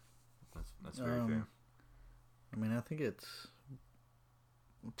 that's very fair. I mean, I think it's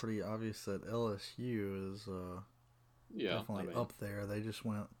pretty obvious that LSU is definitely up there. They just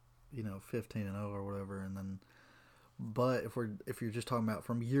went, 15-0 or whatever, and then. But if you're just talking about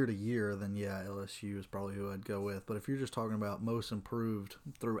from year to year, then yeah, LSU is probably who I'd go with. But if you're just talking about most improved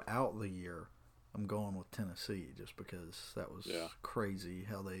throughout the year, I'm going with Tennessee, just because that was crazy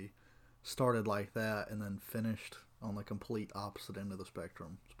how they started like that and then finished on the complete opposite end of the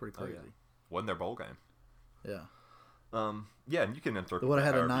spectrum. It's pretty crazy. Oh, yeah. Won their bowl game. Yeah. Yeah, and you can interpret. They would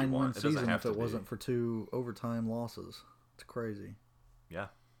have had a 9-1 season if it wasn't for 2 overtime losses. It's crazy. Yeah.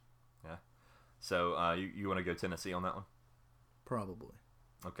 So you want to go Tennessee on that one? Probably.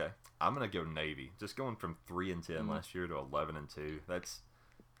 Okay, I'm gonna go Navy. Just going from 3-10 last year to 11-2. That's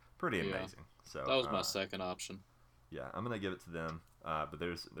pretty amazing. So that was my second option. Yeah, I'm gonna give it to them. But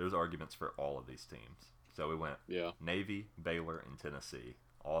there's arguments for all of these teams. So we went Navy, Baylor, and Tennessee.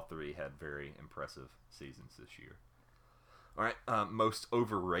 All three had very impressive seasons this year. All right, most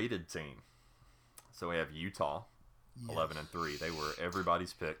overrated team. So we have Utah, 11-3. They were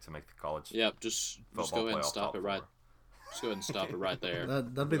everybody's pick to make the college. Yep, just go ahead and stop it right. Just go ahead and stop it right there.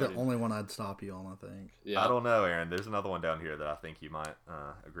 That'd be the only one I'd stop you on, I think. Yeah. I don't know, Aaron. There's another one down here that I think you might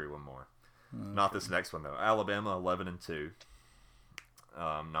agree with more. Not this next one though. Alabama 11-2,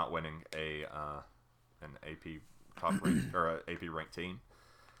 not winning an AP top ranked or a AP ranked team.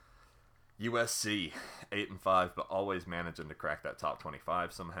 USC 8-5, but always managing to crack that top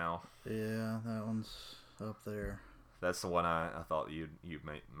 25 somehow. Yeah, that one's up there. That's the one I thought you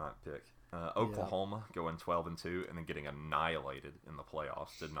might pick. Oklahoma going 12-2 and then getting annihilated in the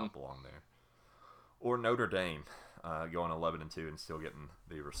playoffs. Did not belong there. Or Notre Dame going 11-2 and still getting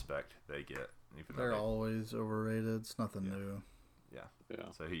the respect they get. Even They're always overrated. It's nothing new. Yeah.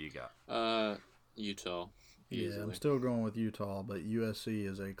 So who you got? Utah. Easily. Yeah, I'm still going with Utah, but USC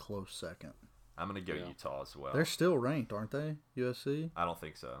is a close second. I'm going to go Utah as well. They're still ranked, aren't they, USC? I don't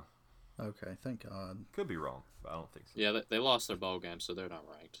think so. Okay, thank God. Could be wrong, but I don't think so. Yeah, they lost their bowl game, so they're not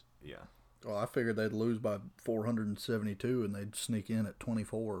ranked. Yeah. Well, I figured they'd lose by 472 and they'd sneak in at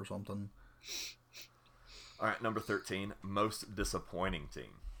 24 or something. All right, number 13, most disappointing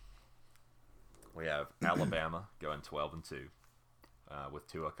team. We have Alabama going 12-2 with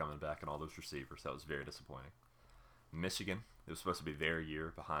Tua coming back and all those receivers. That was very disappointing. Michigan, it was supposed to be their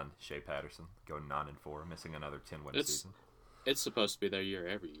year behind Shea Patterson, going 9-4, missing another 10-win season. It's supposed to be their year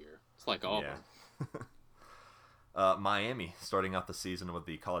every year. It's like Auburn. Yeah. Miami, starting out the season with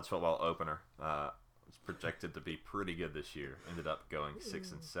the college football opener, was projected to be pretty good this year. Ended up going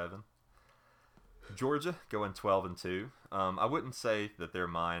 6-7. Georgia going 12-2. I wouldn't say that they're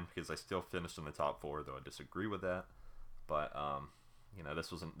mine because they still finished in the top 4, though I disagree with that. But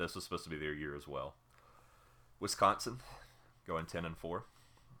this was supposed to be their year as well. Wisconsin going 10-4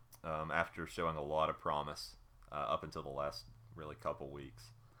 after showing a lot of promise up until the last really couple weeks.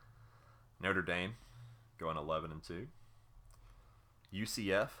 Notre Dame going 11-2.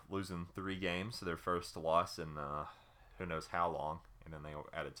 UCF losing 3 games to their first loss in who knows how long, and then they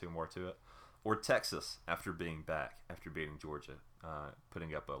added 2 more to it. Or Texas after being back after beating Georgia,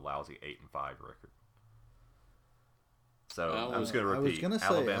 putting up a lousy 8-5 record. So I'm just going to repeat: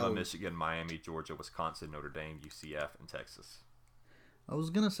 Alabama, Michigan, Miami, Georgia, Wisconsin, Notre Dame, UCF, and Texas. I was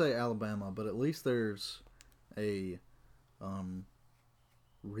going to say Alabama, but at least there's a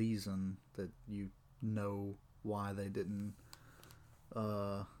reason that you know why they didn't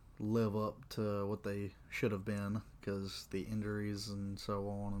live up to what they should have been because the injuries and so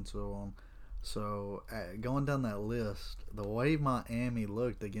on and so on. So going down that list, the way Miami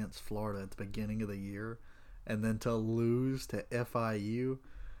looked against Florida at the beginning of the year, and then to lose to FIU,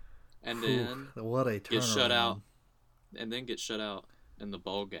 and then what a turnaround. Get shut out, and then get shut out in the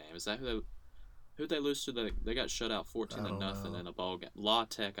bowl game. Is that who they lose to? They got shut out 14-0 in a bowl game. La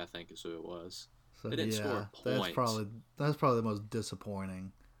Tech, I think, is who it was. So, they didn't score a point. That's probably the most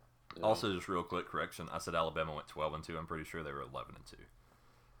disappointing. Yeah. Also, just real quick correction: I said Alabama went 12-2. I'm pretty sure they were 11-2.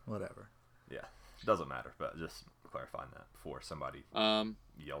 Whatever. Yeah, doesn't matter, but just clarifying that before somebody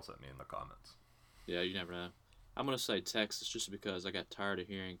yells at me in the comments. Yeah, you never know. I'm going to say Texas just because I got tired of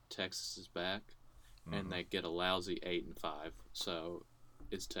hearing Texas is back, and they get a lousy 8-5. So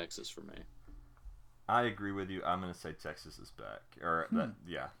it's Texas for me. I agree with you. I'm going to say Texas is back.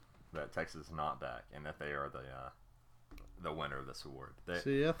 that Texas is not back and that they are the winner of this award.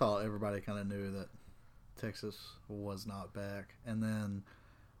 See, I thought everybody kind of knew that Texas was not back, and then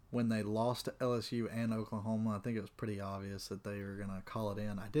when they lost to LSU and Oklahoma, I think it was pretty obvious that they were going to call it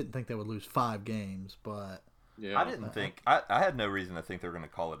in. I didn't think they would lose 5 games, but Yeah. I didn't think I had no reason to think they were going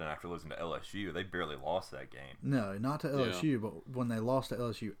to call it in after losing to LSU. They barely lost that game. no, not to LSU. But when they lost to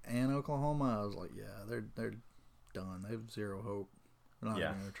LSU and Oklahoma, I was like, yeah, they're done. They have zero hope. They're not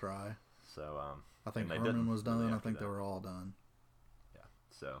even going to try. So I think and they Herman was didn't done. really I after think they that. were all done. Yeah.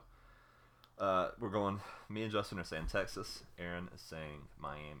 So we're going. Me and Justin are saying Texas. Aaron is saying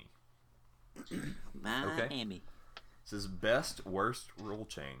Miami. Miami. This is best worst rule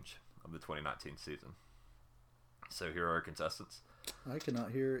change of the 2019 season. So here are our contestants. I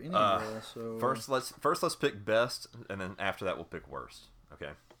cannot hear any of that. So First let's pick best, and then after that we'll pick worst.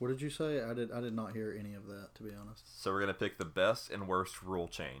 Okay. what did you say? I did not hear any of that, to be honest. So we're gonna pick the best and worst rule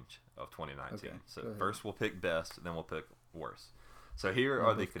change of 2019. Okay, So go ahead. first we'll pick best, and then we'll pick worst. So here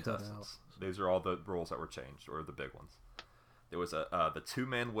are the both cut contestants. These are all the rules that were changed, or the big ones. There was the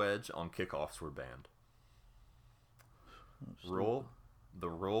 2-man wedge on kickoffs were banned. The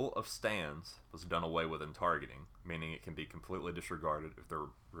rule of stands was done away with in targeting, meaning it can be completely disregarded if the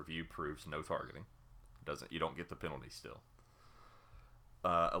review proves no targeting. You don't get the penalty still.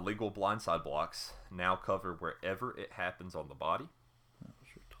 Illegal blindside blocks now cover wherever it happens on the body.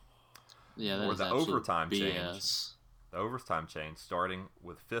 Yeah, that Or is the absolute overtime change. BS. The overtime change, starting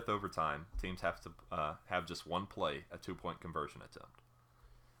with 5th overtime, teams have to have just one play, a 2-point conversion attempt.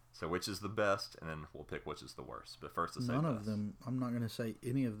 So which is the best, and then we'll pick which is the worst. But first, to say None best. of them. I'm not going to say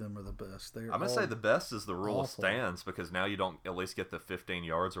any of them are the best. I'm gonna say the best is the rule of awful. stands, because now you don't at least get the 15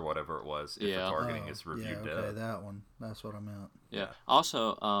 yards or whatever it was if the Yeah. targeting is reviewed okay, dead. that one. That's what I meant. Yeah.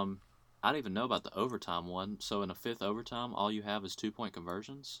 Also, I didn't even know about the overtime one. So in a 5th overtime, all you have is 2-point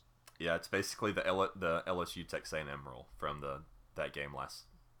conversions. Yeah, it's basically the LSU Texas A&M rule from that game last.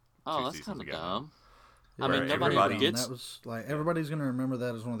 Oh, two that's seasons kind of ago. dumb. Yeah, I mean, Where nobody everybody- gets. That was like everybody's going to remember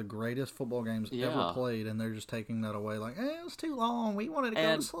that as one of the greatest football games ever Yeah. played, and they're just taking that away. Like, it's too long. We wanted to go to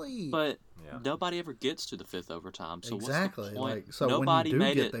And- sleep. But Yeah. nobody ever gets to the 5th overtime. So exactly. what's the point? Like, so Nobody when you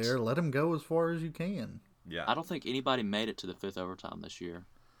made do get it. there, let them go as far as you can. Yeah. I don't think anybody made it to the 5th overtime this year.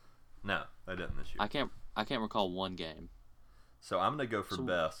 No, they didn't this year. I can't recall one game. So I'm gonna go for So-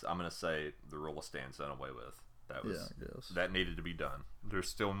 best. I'm gonna say the rule of stands done away with. That was Yeah, I guess. that needed to be done. There's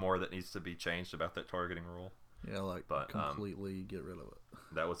still more that needs to be changed about that targeting rule. Yeah, like But, completely get rid of it.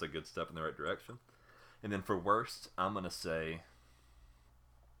 That was a good step in the right direction. And then for worst, I'm gonna say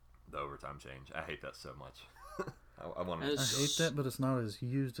the overtime change. I hate that so much. I want I to. It's- hate that, but it's not as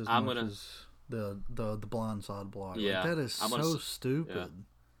used as I'm much gonna- as the blindside block. Like, Yeah, that is I'm gonna so s- stupid.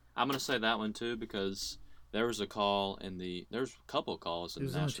 I'm gonna say that one too because there was a call there's a couple of calls It in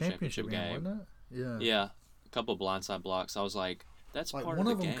was the in the national championship game, wasn't it? Yeah. Yeah, a couple of blindside blocks. I was like, that's Like part one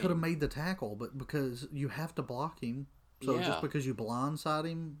of of the them game. could have made the tackle, but because you have to block him, so Yeah. just because you blindside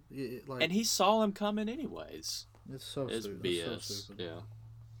him, like And he saw him coming anyways. it's so It's stupid. BS. That's so stupid. Yeah.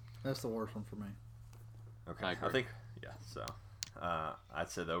 That's the worst one for me. Okay, I I, agree. think So I'd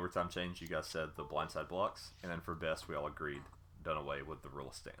say the overtime change. You guys said the blindside blocks, and then for best, we all agreed done away with the rule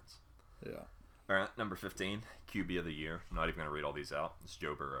of stands. Yeah. All right, number 15, QB of the year. I'm not even gonna read all these out. It's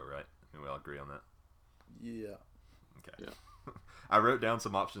Joe Burrow, right? I mean, we all agree on that. Yeah. Okay. Yeah. I wrote down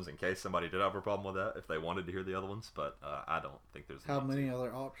some options in case somebody did have a problem with that, if they wanted to hear the other ones, but I don't think there's. How need many to.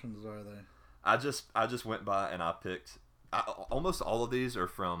 other options are there? I just went by and I picked. Almost all of these are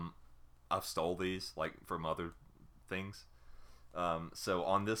from. I've stole these like from other things. So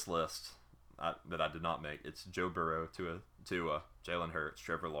on this list that I did not make, it's Joe Burrow, Tua, Jalen Hurts,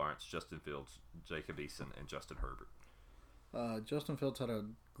 Trevor Lawrence, Justin Fields, Jacob Eason, and Justin Herbert. Justin Fields had a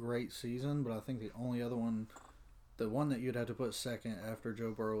great season, but I think the only other one, the one that you'd have to put second after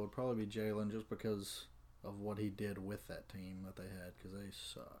Joe Burrow would probably be Jalen, just because of what he did with that team that they had, because they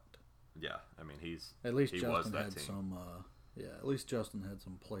sucked. Yeah, I mean he At least was Justin that had team. some. At least Justin had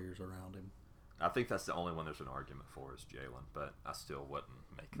some players around him. I think that's the only one there's an argument for is Jalen, but I still wouldn't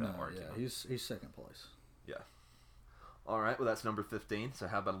make that argument. Yeah, he's second place. Yeah. All right. Well, that's number 15. So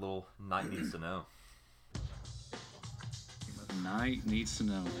how about a little Knight needs to know? Knight needs to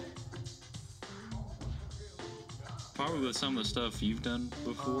know. Probably with some of the stuff you've done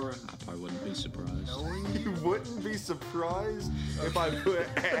before, I probably wouldn't be surprised. You wouldn't be surprised if I put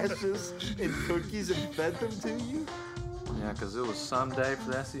ashes in cookies and fed them to you? Yeah, because it was someday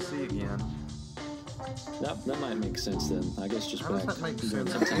for the SEC again. That might make sense then. I guess just How does back that make during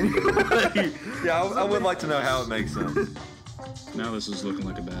sense? some time. Yeah, I would like to know how it makes sense. Now this is looking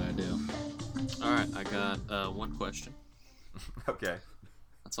like a bad idea. All right, I got one question. Okay.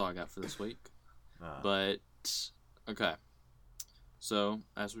 That's all I got for this week. Uh, But okay, so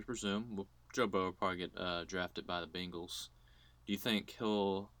as we presume, Joe Burrow will probably get drafted by the Bengals. Do you think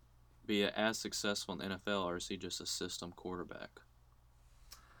he'll be as successful in the NFL, or is he just a system quarterback?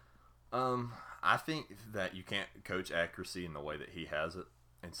 I think that you can't coach accuracy in the way that he has it,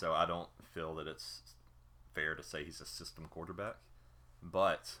 and so I don't feel that it's fair to say he's a system quarterback.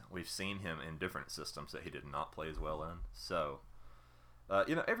 But we've seen him in different systems that he did not play as well in. So,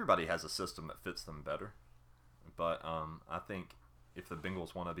 everybody has a system that fits them better. But I think if the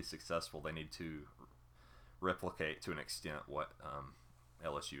Bengals want to be successful, they need to replicate to an extent what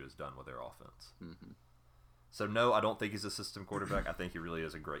LSU has done with their offense. Mm-hmm. So no, I don't think he's a system quarterback. I think he really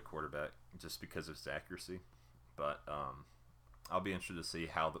is a great quarterback just because of his accuracy. But I'll be interested to see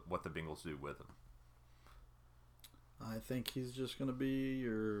what the Bengals do with him. I think he's just going to be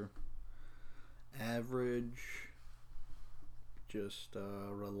your average, just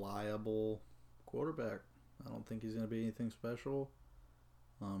reliable quarterback. I don't think he's going to be anything special.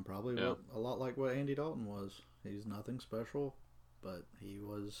 Probably a lot like what Andy Dalton was. He's nothing special, but he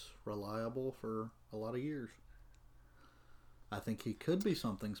was reliable for a lot of years. I think he could be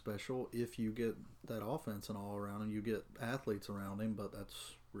something special if you get that offense and all around him. You get athletes around him, but that's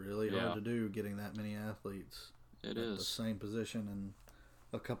really hard to do, getting that many athletes at the same position in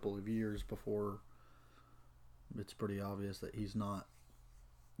a couple of years before it's pretty obvious that he's not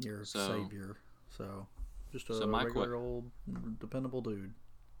your savior. So just a regular old dependable dude.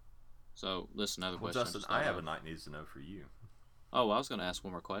 So listen, another question. Justin, I have a Night Needs to Know for you. Oh, well, I was going to ask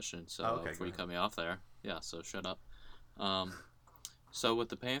one more question. So okay, before you cut me off there, so shut up. So with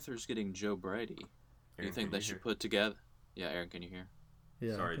the Panthers getting Joe Brady, do you think they should put together? Yeah, Aaron, can you hear?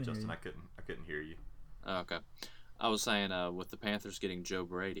 Yeah. Sorry, Justin, I couldn't hear you. Oh, okay. I was saying, with the Panthers getting Joe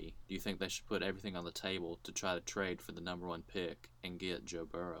Brady, do you think they should put everything on the table to try to trade for the number 1 pick and get Joe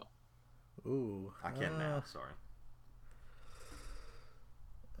Burrow? Ooh, I can't now. Sorry.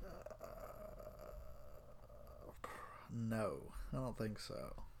 No, I don't think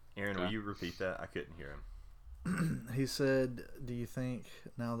so. Aaron, will you repeat that? I couldn't hear him. He said, do you think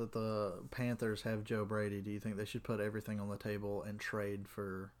now that the Panthers have Joe Brady, do you think they should put everything on the table and trade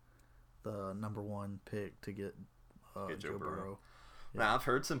for the number 1 pick to get Joe Burrow? Yeah. Now, I've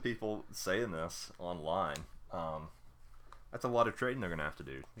heard some people saying this online. That's a lot of trading they're going to have to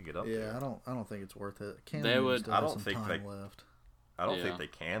do to get up there. Yeah, I don't think it's worth it. I don't think left. I don't think they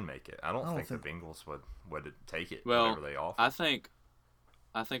can make it. I don't think the Bengals would take it, whatever they offer. I think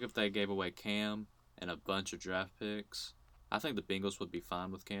if they gave away Cam and a bunch of draft picks, I think the Bengals would be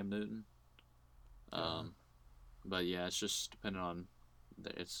fine with Cam Newton. But yeah, it's just depending on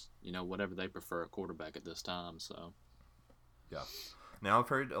whatever they prefer a quarterback at this time. So yeah. Now I've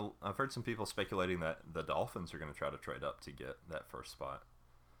heard some people speculating that the Dolphins are going to try to trade up to get that first spot.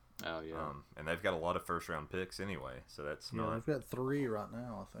 Oh yeah. And they've got a lot of first round picks anyway, so that's not. They've got 3 right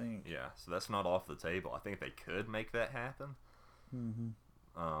now, I think. Yeah, so that's not off the table. I think they could make that happen. Mm-hmm.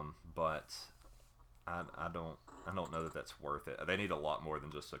 But I don't know that that's worth it. They need a lot more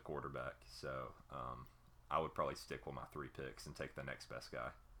than just a quarterback. So I would probably stick with my 3 picks and take the next best guy.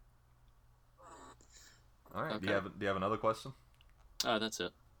 All right. Okay. Do you have another question? That's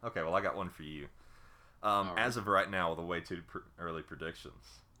it. Okay. Well, I got one for you. As of right now, with the way too early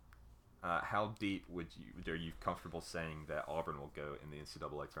predictions, how deep are you comfortable saying that Auburn will go in the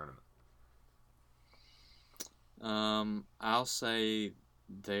NCAA tournament? I'll say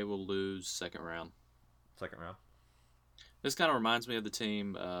they will lose second round. Second round? This kind of reminds me of the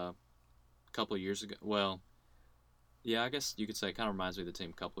team a couple of years ago. Well, yeah, I guess you could say it kind of reminds me of the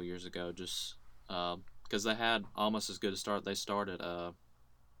team a couple of years ago, just because they had almost as good a start. They started, I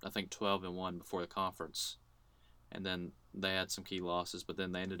think, 12-1 before the conference, and then they had some key losses, but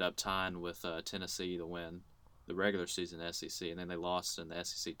then they ended up tying with Tennessee to win the regular season SEC, and then they lost in the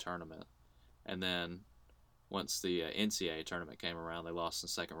SEC tournament. And then once the NCAA tournament came around, they lost in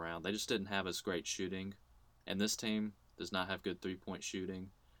the second round. They just didn't have as great shooting, and this team does not have good three-point shooting,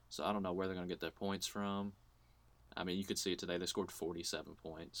 so I don't know where they're going to get their points from. I mean, you could see it today. They scored 47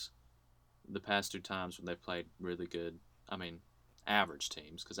 points. The past 2 times when they played really good, average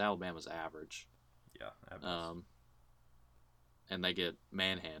teams, because Alabama's average. Yeah, average. And they get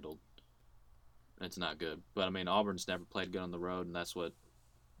manhandled. It's not good. But, Auburn's never played good on the road, and that's what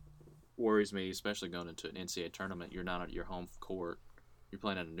worries me, especially going into an NCAA tournament. You're not at your home court. You're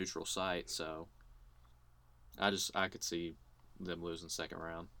playing at a neutral site, so I could see them losing second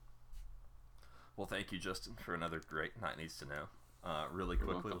round. Well, thank you, Justin, for another great Night Needs to Know. Really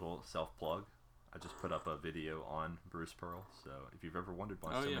quickly, a little self-plug. I just put up a video on Bruce Pearl, so if you've ever wondered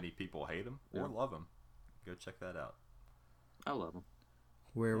why many people hate him or love him, go check that out. I love him.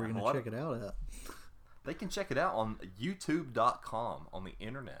 Where are we Yeah, going to check it out at? They can check it out on YouTube.com on the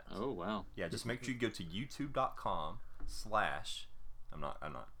internet. Oh wow. Yeah, just make sure you go to YouTube.com/. I'm not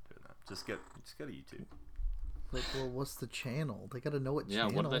doing that. Just go to YouTube. Well, what's the channel? They got to know what Yeah,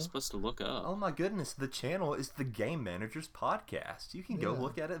 channel. what are they supposed to look up? Oh my goodness, the channel is the Game Managers Podcast. You can go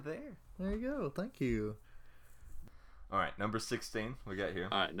look at it there. There you go. Thank you. All right, number 16 we got here.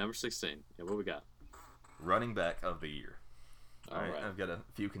 All right, number 16. Yeah, what we got? Running back of the year. All right. I've got a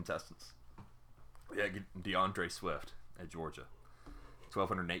few contestants. Yeah, DeAndre Swift at Georgia.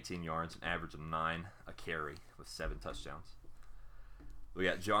 1,218 yards, an average of 9 a carry with 7 touchdowns. We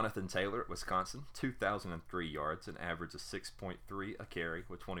got Jonathan Taylor at Wisconsin, 2,003 yards, an average of 6.3 a carry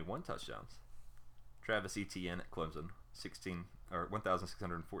with 21 touchdowns. Travis Etienne at Clemson,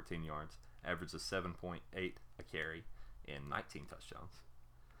 1,614 yards, average of 7.8 a carry and 19 touchdowns.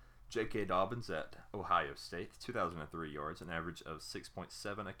 J.K. Dobbins at Ohio State, 2,003 yards, an average of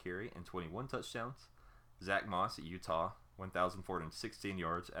 6.7 a carry and 21 touchdowns. Zach Moss at Utah, 1,416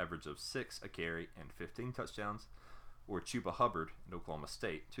 yards, average of 6 a carry and 15 touchdowns. Or Chuba Hubbard at Oklahoma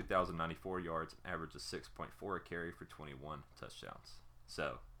State, 2,094 yards, average of 6.4 a carry for 21 touchdowns.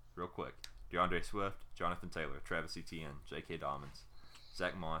 So, real quick, DeAndre Swift, Jonathan Taylor, Travis Etienne, J.K. Dobbins,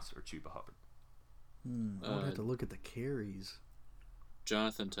 Zach Moss, or Chuba Hubbard. I would have to look at the carries.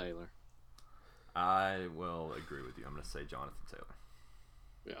 Jonathan Taylor. I will agree with you. I'm going to say Jonathan Taylor.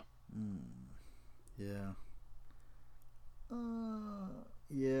 Yeah. Yeah.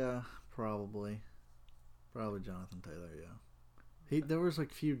 Yeah, probably. Probably Jonathan Taylor, yeah. There was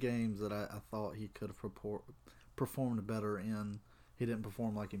like a few games that I thought he could have performed better in. He didn't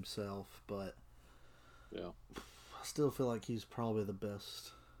perform like himself, but yeah, I still feel like he's probably the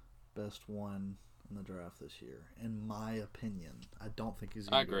best one in the draft this year, in my opinion. I don't think he's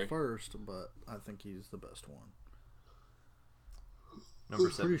going to go first, but I think he's the best one. Number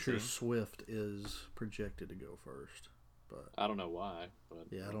 17. Pretty sure Swift is projected to go first, but I don't know why.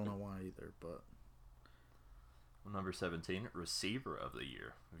 But yeah, I don't know why either, but. Well, number 17, receiver of the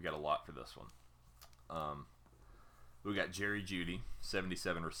year. We've got a lot for this one. We got Jerry Jeudy,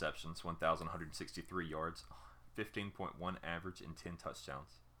 77 receptions, 1,163 yards, 15.1 average and 10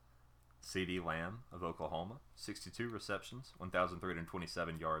 touchdowns. CeeDee Lamb of Oklahoma, 62 receptions,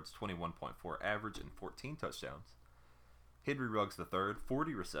 1,327 yards, 21.4 average and 14 touchdowns. Henry Ruggs III,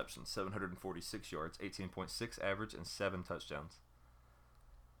 40 receptions, 746 yards, 18.6 average and 7 touchdowns.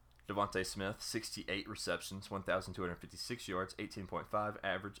 Devontae Smith, 68 receptions, 1,256 yards, 18.5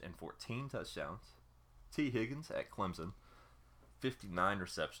 average, and 14 touchdowns. T. Higgins at Clemson, 59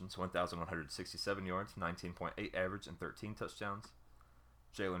 receptions, 1,167 yards, 19.8 average, and 13 touchdowns.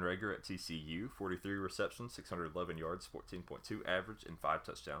 Jalen Reagor at TCU, 43 receptions, 611 yards, 14.2 average, and 5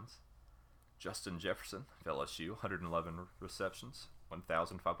 touchdowns. Justin Jefferson of LSU, 111 receptions,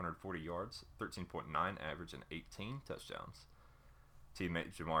 1,540 yards, 13.9 average, and 18 touchdowns.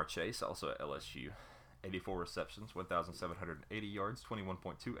 Teammate Jamar Chase, also at LSU, 84 receptions, 1,780 yards,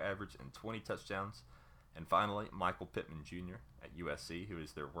 21.2 average, and 20 touchdowns. And finally, Michael Pittman Jr. at USC, who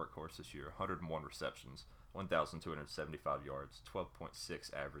is their workhorse this year, 101 receptions, 1,275 yards,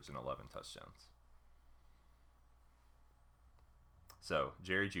 12.6 average, and 11 touchdowns. So,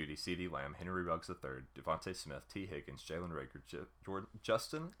 Jerry Jeudy, CeeDee Lamb, Henry Ruggs III, Devontae Smith, T. Higgins, Jalen Reagor,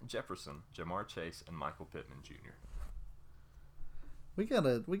 Justin Jefferson, Jamar Chase, and Michael Pittman Jr. We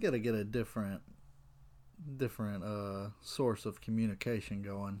gotta get a different source of communication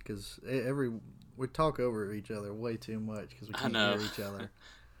going, because we talk over each other way too much because we can't hear each other.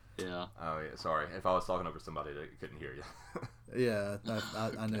 Yeah. Oh yeah, sorry. If I was talking over somebody that couldn't hear you. Yeah,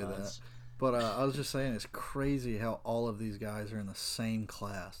 I knew that. But I was just saying, it's crazy how all of these guys are in the same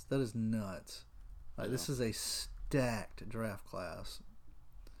class. That is nuts. This is a stacked draft class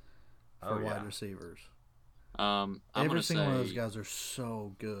for wide receivers. Every single one of those guys are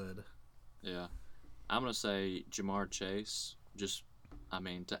so good. Yeah. I'm going to say Jamar Chase,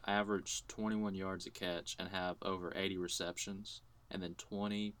 to average 21 yards a catch and have over 80 receptions and then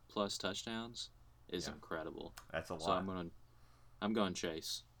 20 plus touchdowns is incredible. That's a lot. So I'm going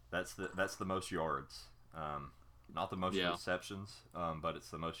Chase. That's the most yards. Not the most receptions, but it's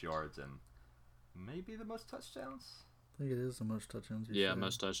the most yards and maybe the most touchdowns. I think it is the most touchdowns.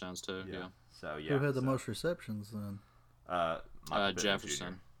 Most touchdowns too. Yeah. So yeah. Who had the most receptions then?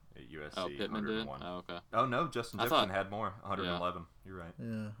 Jefferson at USC. Oh, Pittman did. Oh, okay. Oh no, Justin Jefferson had more. 111. You're right.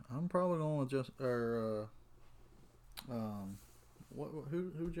 Yeah, I'm probably going with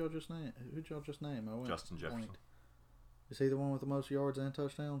who'd y'all just name? Justin Jefferson. Is he the one with the most yards and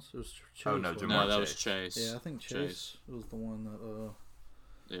touchdowns? It was Chase. Oh no, Jamar that was Chase. Yeah, I think Chase was the one that.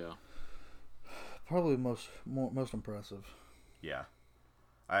 Yeah. Probably most impressive. Yeah.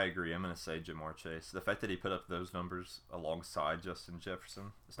 I agree. I'm going to say Jamar Chase. The fact that he put up those numbers alongside Justin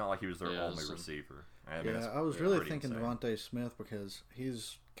Jefferson, it's not like he was their only receiver. I mean, I was really thinking insane. Devontae Smith because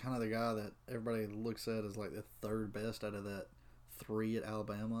he's kind of the guy that everybody looks at as like the third best out of that three at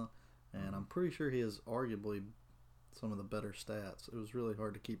Alabama, and I'm pretty sure he has arguably some of the better stats. It was really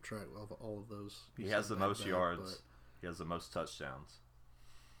hard to keep track of all of those. He has the most yards. He has the most touchdowns,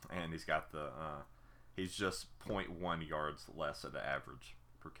 and he's got the he's just 0.1 yards less at the average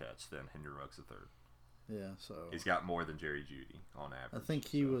per catch than Henry Ruggs III. Yeah, so he's got more than Jerry Jeudy on average. I think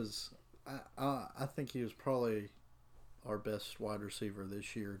he was. I think he was probably our best wide receiver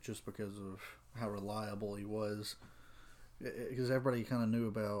this year, just because of how reliable he was. Because everybody kind of knew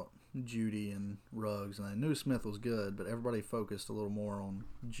about Jeudy and Ruggs, and I knew Smith was good, but everybody focused a little more on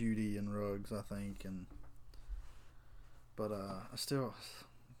Jeudy and Ruggs, I think. But I still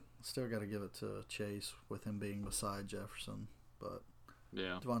got to give it to Chase with him being beside Jefferson. But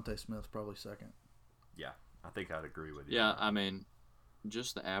yeah, Devontae Smith's probably second. Yeah, I think I'd agree with you. Yeah, I mean,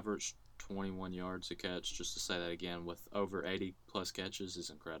 just the average 21 yards a catch, just to say that again, with over 80 plus catches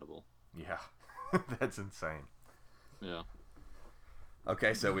is incredible. Yeah, that's insane. Yeah.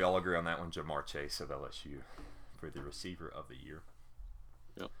 Okay, so we all agree on that one. Jamar Chase of LSU for the receiver of the year.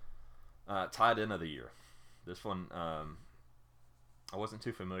 Yep. Tight end of the year. This one, I wasn't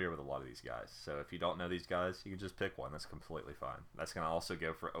too familiar with a lot of these guys. So if you don't know these guys, you can just pick one. That's completely fine. That's going to also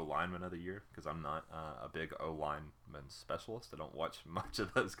go for O-lineman of the year because I'm not a big O-lineman specialist. I don't watch much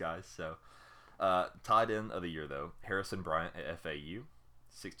of those guys. So tight end of the year, though, Harrison Bryant at FAU.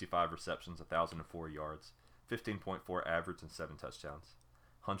 65 receptions, 1,004 yards, 15.4 average, and 7 touchdowns.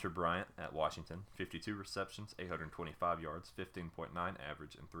 Hunter Bryant at Washington, 52 receptions, 825 yards, 15.9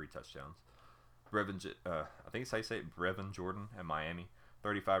 average, and 3 touchdowns. I think it's how you say it, Brevin Jordan at Miami,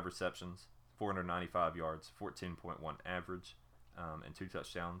 35 receptions, 495 yards, 14.1 average, and 2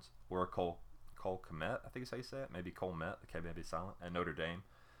 touchdowns. Or Cole Kmet, I think it's how you say it, maybe Cole Met, the K may be silent, at Notre Dame,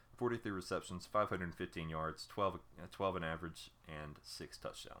 43 receptions, 515 yards, 12 an average, and 6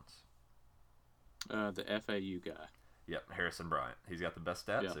 touchdowns. The FAU guy. Yep, Harrison Bryant. He's got the best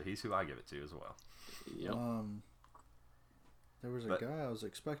stats, Yep. so he's who I give it to as well. Yep. There was a guy I was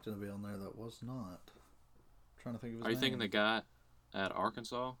expecting to be on there that was not. I'm trying to think of his name. Are you thinking the guy at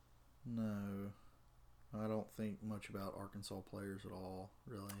Arkansas? No. I don't think much about Arkansas players at all,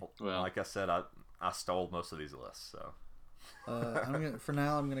 really. Well, like I said, I stole most of these lists, so. For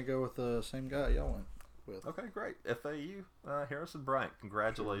now, I'm gonna go with the same guy y'all went with. Okay, great. FAU, Harrison Bryant.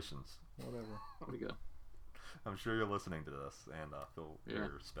 Congratulations. Whatever. There we go. I'm sure you're listening to this and feel very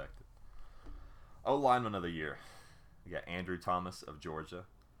Yeah. respected. O-lineman of the year. We got Andrew Thomas of Georgia,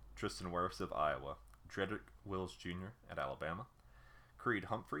 Tristan Wirfs of Iowa, Dredrick Wills Jr. at Alabama, Creed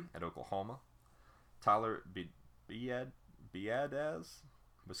Humphrey at Oklahoma, Tyler Biadasz,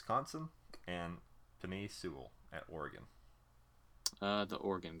 Wisconsin, and Penei Sewell at Oregon. The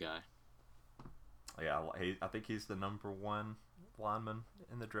Oregon guy. Yeah, I think he's the number 1 lineman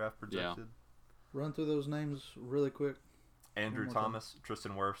in the draft projected. Run through those names really quick. Andrew Thomas,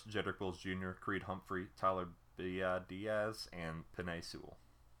 Tristan Wirfs, Jedrick Wills Jr., Creed Humphrey, Tyler Diaz, and Penei Sewell.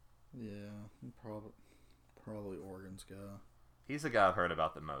 Yeah, probably Oregon's guy. He's the guy I've heard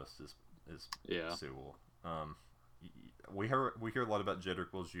about the most. Is Yeah. Sewell. We hear a lot about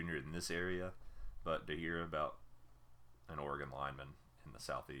Jedrick Wills Jr. in this area, but to hear about an Oregon lineman in the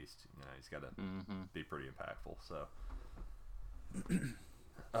Southeast, he's got to be pretty impactful. So,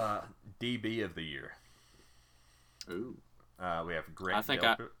 DB of the year. Ooh. We have Grant I think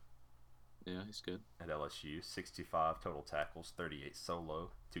Delpit Yeah, he's good. at LSU. 65 total tackles, 38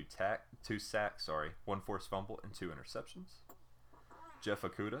 solo, 2 sacks, 1 forced fumble, and 2 interceptions. Jeff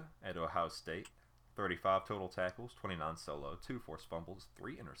Okudah at Ohio State. 35 total tackles, 29 solo, 2 forced fumbles,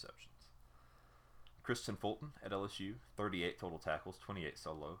 3 interceptions. Christian Fulton at LSU. 38 total tackles, 28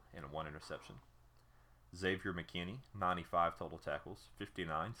 solo, and 1 interception. Xavier McKinney, 95 total tackles,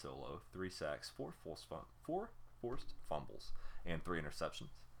 59 solo, 3 sacks, 4 forced fumbles, and 3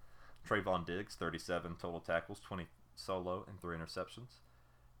 interceptions. Trayvon Diggs, 37 total tackles, 20 solo, and 3 interceptions.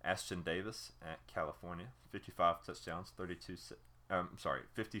 Ashton Davis at California, 55 touchdowns,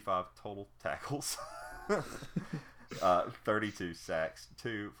 55 total tackles, 32 sacks,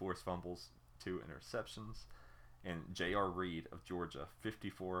 2 forced fumbles, 2 interceptions. And J.R. Reed of Georgia,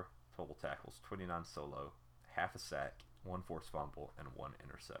 54 total tackles, 29 solo, half a sack, 1 forced fumble, and 1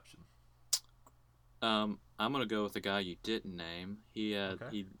 interception. I'm gonna go with the guy you didn't name. He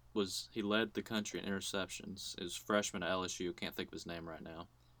led the country in interceptions. He was a freshman at LSU. Can't think of his name right now.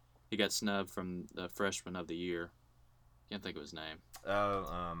 He got snubbed from the freshman of the year. Can't think of his name.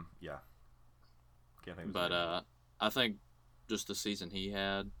 Yeah. Can't think of his name. But I think just the season he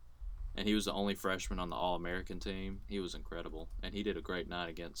had, and he was the only freshman on the All-American team. He was incredible, and he did a great night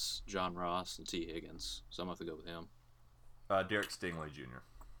against John Ross and T. Higgins. So I'm going to have to go with him. Derek Stingley Jr.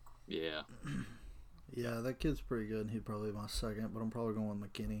 Yeah. Yeah, that kid's pretty good. He'd probably be my second, but I'm probably going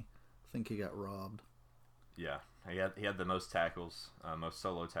with McKinney. I think he got robbed. Yeah, he had the most tackles, most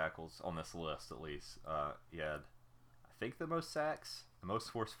solo tackles on this list at least. He had, I think, the most sacks, the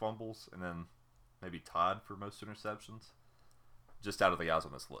most forced fumbles, and then maybe tied for most interceptions. Just out of the guys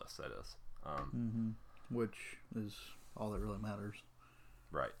on this list, that is. Which is all that really matters.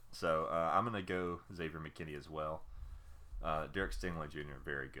 Right. So I'm going to go Xavier McKinney as well. Derek Stingley Jr.,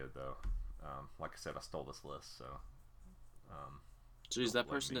 very good, though. Like I said, I stole this list, so. Jeez, that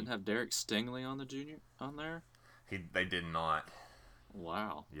person didn't have Derek Stingley on the junior on there? They did not.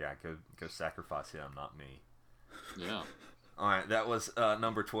 Wow. Yeah, go sacrifice him, not me. Yeah. All right, that was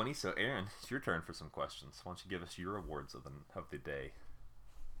number 20. So, Aaron, it's your turn for some questions. Why don't you give us your awards of the day?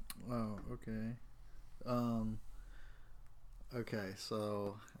 Oh, okay. Okay,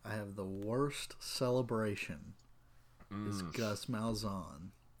 so I have the worst celebration. Is Gus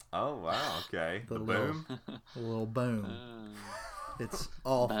Malzahn. Oh, wow, okay. The boom? The little boom. It's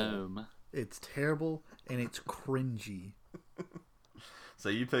awful. Boom. It's terrible, and it's cringy. So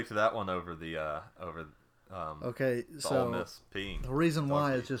you picked that one over the Okay, the so Ole Miss peeing. the reason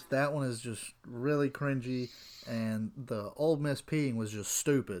why is just that one is just really cringy, and the Ole Miss peeing was just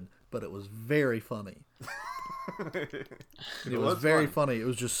stupid, but it was very funny. It was very funny. It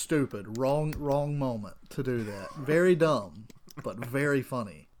was just stupid. Wrong moment to do that. Very dumb, but very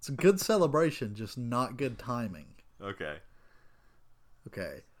funny. It's a good celebration, just not good timing. Okay.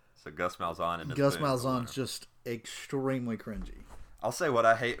 Okay. So Gus Malzahn and his Gus boom are the winner. Malzahn's just extremely cringy. I'll say what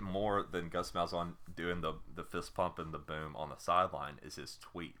I hate more than Gus Malzahn doing the fist pump and the boom on the sideline is his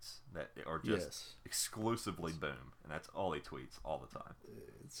tweets that are just exclusively boom, and that's all he tweets all the time.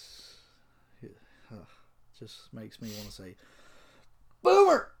 It's just makes me want to say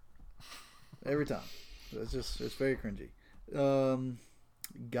boomer every time. It's very cringy.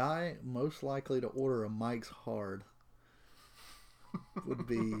 Guy most likely to order a Mike's Hard would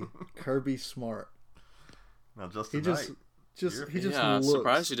be Kirby Smart. Now, just He tonight, just Yeah, I'm looks.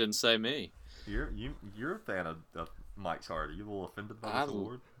 surprised you didn't say me. you're a fan of Mike's Hard. Are you a little offended by this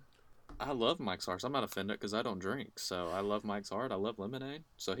award? I love Mike's Hard. I'm not offended because I don't drink. So I love Mike's Hard. I love lemonade.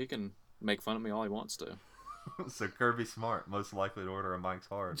 So he can make fun of me all he wants to. So Kirby Smart, most likely to order a Mike's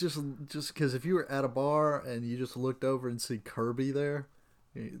Hard. Just because if you were at a bar and you just looked over and see Kirby there,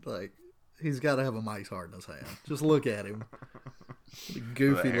 he's got to have a Mike's Hard in his hand. Just look at him,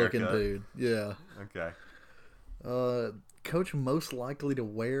 goofy looking dude. Yeah. Okay. Coach most likely to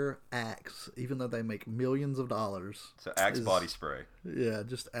wear Axe, even though they make millions of dollars. So Axe body spray. Yeah,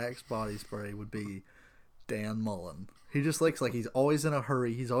 just Axe body spray would be Dan Mullen. He just looks like he's always in a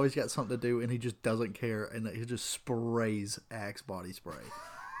hurry. He's always got something to do, and he just doesn't care, and he just sprays Axe body spray.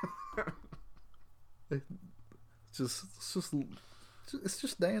 It's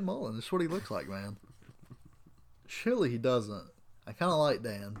just Dan Mullen. It's what he looks like, man. Surely he doesn't. I kind of like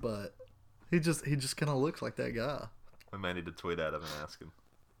Dan, but he just kind of looks like that guy. I may need to tweet at him and ask him.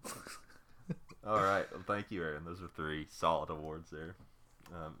 All right. Well, thank you, Aaron. Those are 3 solid awards there.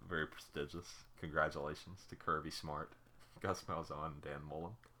 Very prestigious. Congratulations to Kirby Smart, Gus Malzahn, and Dan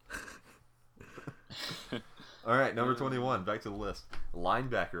Mullen. All right, number 21. Back to the list.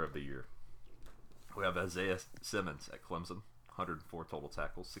 Linebacker of the year. We have Isaiah Simmons at Clemson. 104 total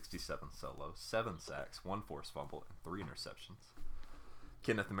tackles, 67 solo, 7 sacks, 1 forced fumble, and 3 interceptions.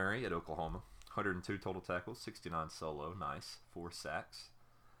 Kenneth Murray at Oklahoma. 102 total tackles, 69 solo, nice, 4 sacks.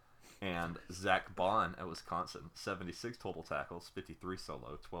 And Zach Bond at Wisconsin, 76 total tackles, 53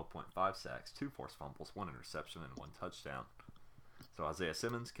 solo, 12.5 sacks, 2 forced fumbles, 1 interception, and 1 touchdown. So Isaiah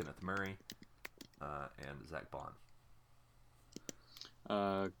Simmons, Kenneth Murray, and Zach Bond.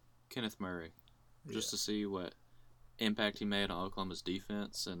 Kenneth Murray, just to see what impact he made on Oklahoma's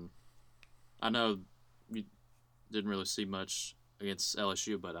defense. And I know you didn't really see much against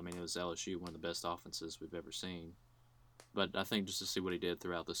LSU, but I mean, it was LSU, one of the best offenses we've ever seen. But I think just to see what he did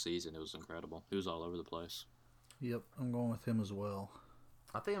throughout the season, it was incredible. He was all over the place. Yep, I'm going with him as well.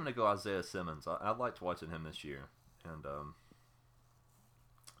 I think I'm going to go Isaiah Simmons. I liked watching him this year. And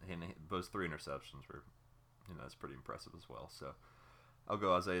those 3 interceptions were, that's pretty impressive as well. So I'll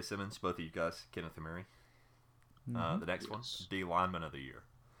go Isaiah Simmons. Both of you guys, Kenneth and Murray. The next one, D lineman of the year.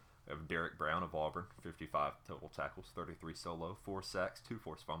 We have Derek Brown of Auburn, 55 total tackles, 33 solo, 4 sacks, 2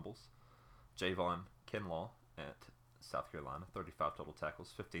 forced fumbles. Javon Kinlaw at South Carolina, 35 total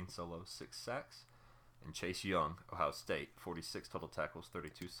tackles, 15 solo, 6 sacks. And Chase Young, Ohio State, 46 total tackles,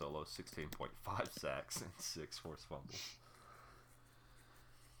 32 solo, 16.5 sacks, and 6 forced fumbles.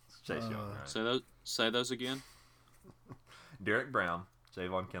 Chase Young, right? Say those again. Derek Brown,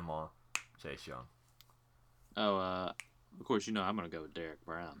 Javon Kinlaw, Chase Young. Oh, of course, you know I'm going to go with Derek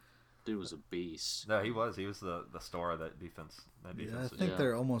Brown. Dude was a beast. No, he was. He was the star of that defense. Yeah, I think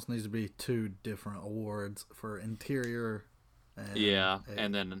there almost needs to be 2 different awards for interior and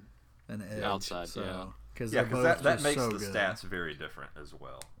and then an edge. outside, Because that makes so the good. stats very different as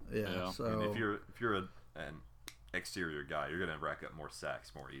well. Yeah, so And if you're an exterior guy, you're going to rack up more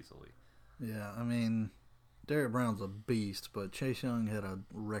sacks more easily. yeah, I mean, Derek Brown's a beast, but Chase Young had a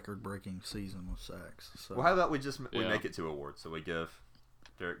record-breaking season with sacks. So. Well, how about we make it 2 awards? So we give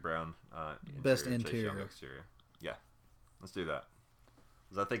Derek Brown best Chase Young interior. exterior. Yeah, let's do that.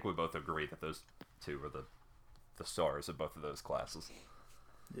 Because I think we both agree that those 2 are the stars of both of those classes.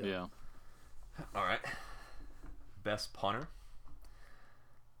 Yeah. All right. Best punter.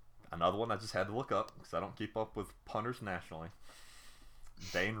 Another one I just had to look up because I don't keep up with punters nationally.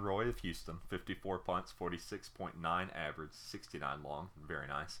 Dane Roy of Houston, 54 punts, 46.9 average, 69 long. Very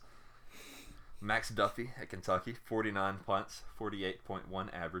nice. Max Duffy at Kentucky, 49 punts,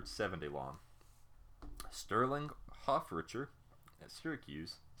 48.1 average, 70 long. Sterling Hoffrichter at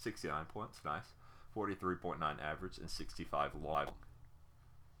Syracuse, 69 points, nice. 43.9 average and 65 long.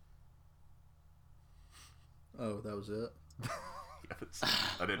 Oh, that was it? Yes.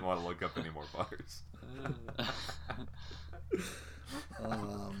 I didn't want to look up any more punters.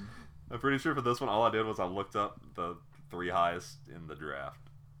 I'm pretty sure for this one, all I did was I looked up the 3 highest in the draft,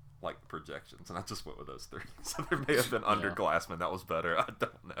 like projections, and I just went with those 3. So there may have been underclassmen that was better. I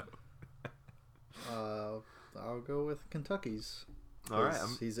don't know. I'll go with Kentucky's. All right.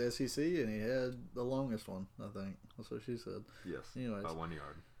 He's SEC, and he had the longest one, I think. That's what she said. Yes. Anyways. By 1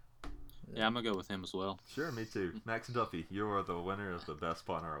 yard. Yeah, I'm going to go with him as well. Sure, me too. Max Duffy, you are the winner of the Best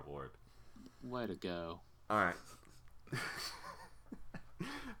Punter Award. Way to go. All right.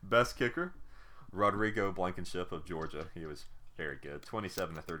 Best kicker, Rodrigo Blankenship of Georgia. He was very good.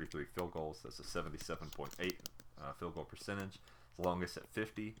 27 to 33 field goals. That's a 77.8 field goal percentage. His longest at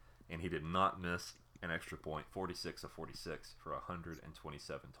 50, and he did not miss an extra point. 46 of 46 for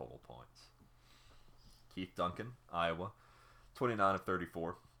 127 total points. Keith Duncan, Iowa, 29 of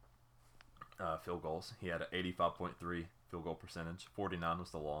 34 field goals. He had an 85.3 field goal percentage. 49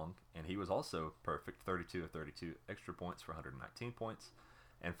 was the long, and he was also perfect. 32 of 32 extra points for 119 points.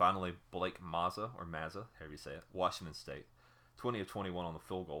 And finally, Blake Mazza, or Mazza, however you say it, Washington State. 20 of 21 on the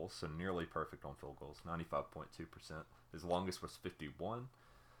field goals, so nearly perfect on field goals, 95.2%. His longest was 51.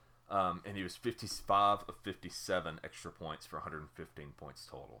 And he was 55 of 57 extra points for 115 points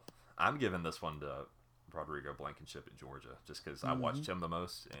total. I'm giving this one to Rodrigo Blankenship at Georgia, just because I watched him the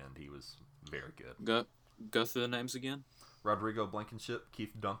most, and he was very good. Go through the names again. Rodrigo Blankenship,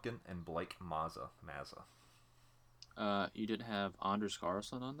 Keith Duncan, and Blake Mazza. You didn't have Anders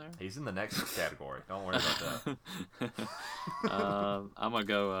Carlson on there? He's in the next category. Don't worry about that. I'm going to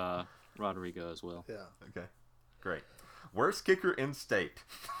go Rodrigo as well. Yeah. Okay. Great. Worst kicker in state.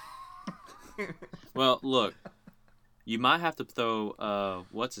 Well, look, you might have to throw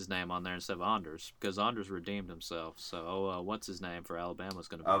what's his name on there instead of Anders, because Anders redeemed himself. So, what's his name for Alabama's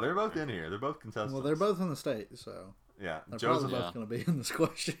going to be? Oh, they're both in here. They're both contestants. Well, they're both in the state, so Yeah. they're Joseph. probably both going to be in this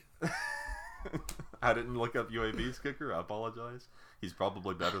question. I didn't look up UAB's kicker. I apologize. He's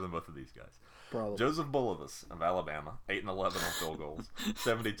probably better than both of these guys. Probably. Joseph Bulovas of Alabama, 8 and 11 on field goals,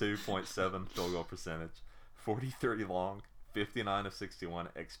 72.7 field goal percentage, 40-30 long, 59 of 61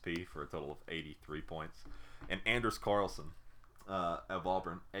 XP for a total of 83 points. And Anders Carlson of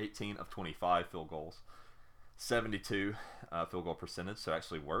Auburn, 18 of 25 field goals, 72 field goal percentage, so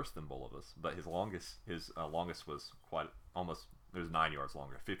actually worse than Bulovas. But his longest was it was 9 yards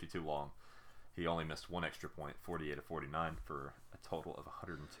longer, 52 long. He only missed 1 extra point, 48 of 49 for a total of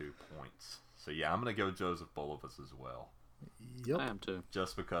 102 points. So yeah, I'm going to go Joseph Bulovas as well. Yep. I am too.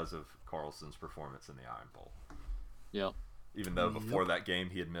 Just because of Carlson's performance in the Iron Bowl. Yep. Even though before that game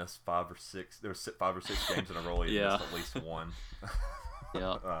he had missed 5 or 6. There was 5 or 6 games in a row he had missed at least one.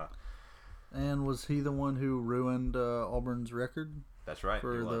 Yeah. And was he the one who ruined Auburn's record? That's right.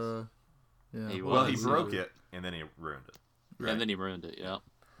 For he was. He Well, he was. broke it and then he ruined it. And then he ruined it. Yeah.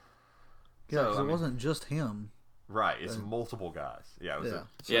 Yeah, So, because I it mean- wasn't just him. Right. It's multiple guys. Yeah. It was Yeah.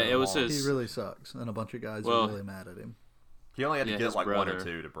 Yeah, it was long. his- He really sucks, and a bunch of guys Well- are really mad at him. He only had to Yeah, get his like 1 or brother-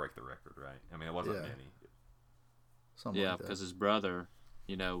 2 to break the record, right? I mean, it wasn't Yeah. many. Something Yeah, like that. because his brother,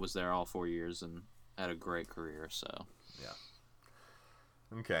 was there all 4 years and had a great career. So. Yeah.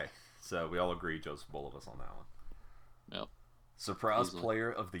 Okay. So we all agree Joseph Bulovas on that one. Yep. Surprise Easily.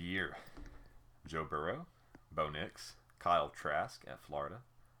 player of the year: Joe Burrow, Bo Nix, Kyle Trask at Florida,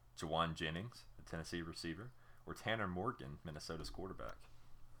 Jawan Jennings, the Tennessee receiver, or Tanner Morgan, Minnesota's quarterback.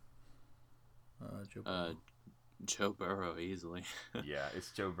 Joe Burrow. Joe Burrow easily. Yeah,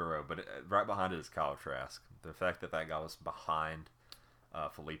 it's Joe Burrow, but right behind it is Kyle Trask. The fact that guy was behind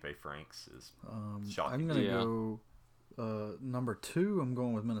Felipe Franks is shocking. I'm going to go number 2. I'm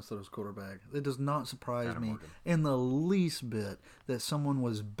going with Minnesota's quarterback. It does not surprise Tanner me Morgan. in the least bit that someone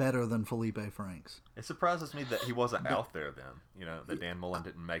was better than Felipe Franks. It surprises me that he wasn't out there then. That Dan Mullen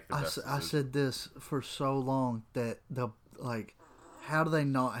didn't make the best I decision. said this for so long that how do they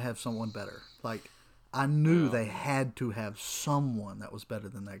not have someone better? I knew they had to have someone that was better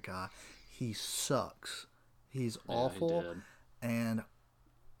than that guy. He sucks. He's awful, he did. and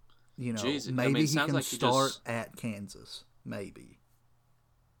Jeez, maybe he sounds can like he start just- at Kansas. Maybe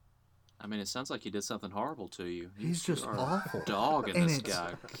I mean, it sounds like he did something horrible to you. he's just are awful. dogging And this it's-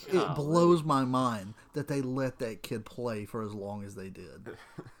 guy. It Golly. blows my mind that they let that kid play for as long as they did.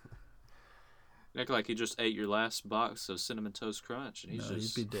 Act like he just ate your last box of Cinnamon Toast Crunch, and he's No,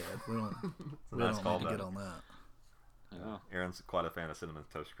 just he'd be dead. We don't nice need call to get back. on that. yeah. Aaron's quite a fan of Cinnamon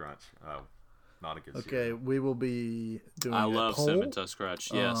Toast Crunch. Not a good Okay, cereal. we will be doing I a love poll. Cinnamon Toast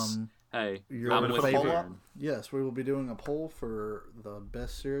Crunch. Yes. Hey, Your I'm want with to you. put a poll favorite? up? Yes, we will be doing a poll for the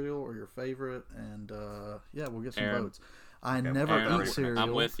best cereal or your favorite, and we'll get some Aaron. votes. I Okay, never Aaron, eat I'm cereal.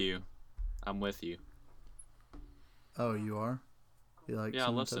 I'm with you. I'm with you. Oh, you are? You like? Yeah, I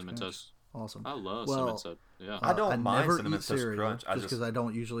love Crunch? Cinnamon Toast. Awesome. I love Well, Cinnamon Toast. Yeah. I don't I mind never Cinnamon eat Toast cereal Crunch. I just just because I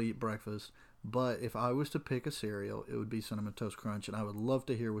don't usually eat breakfast. But if I was to pick a cereal, it would be Cinnamon Toast Crunch, and I would love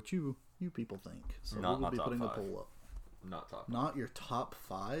to hear what you people think. So Not we my will be top putting five. a poll up. not talking. Not your top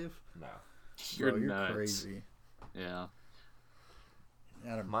 5? No. You're Bro, you're nuts. crazy. Yeah.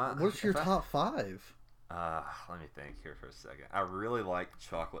 Adam, My- what's your if I- top 5? Let me think here for a second. I really like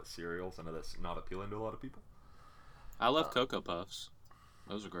chocolate cereals. I know that's not appealing to a lot of people. I love Cocoa Puffs.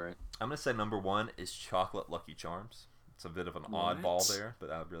 Those are great. I'm going to say number 1 is chocolate Lucky Charms. It's a bit of an oddball there,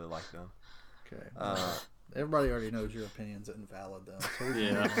 but I really like them. Okay. Everybody already knows your opinion's invalid, though. So we can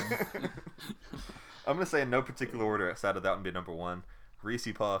Yeah. move on. I'm going to say in no particular order outside of that would be number 1. Reese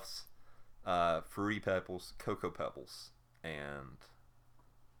Puffs, Fruity Pebbles, Cocoa Pebbles, and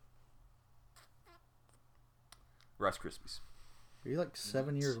Rice Krispies. Are you like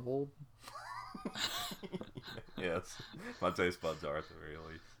 7 years old? Yes, my taste buds are at the very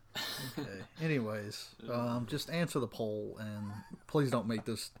least. Okay. Anyways, just answer the poll, and please don't make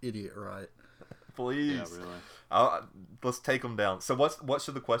this idiot right. Please. Yeah, really. Let's take them down. So what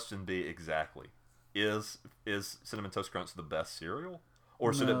should the question be exactly? Is Cinnamon Toast Crunch the best cereal?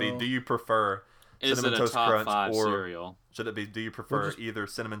 Or should it be, No. do you prefer Is Cinnamon it a Toast top Crunch 5 or cereal? should it be, do you prefer just- either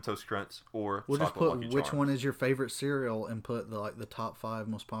Cinnamon Toast Crunch or We'll just Chocolate put Lucky which Charms? one is your favorite cereal and put the top 5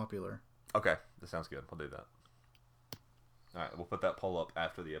 most popular. Okay, that sounds good. We'll do that. All right, we'll put that poll up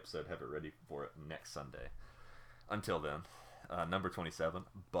after the episode. Have it ready for it next Sunday. Until then, number 27,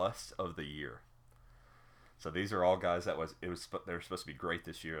 Bust of the Year. So these are all guys they were supposed to be great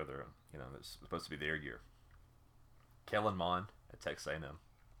this year. It's supposed to be their year. Kellen Mond at Texas A&M.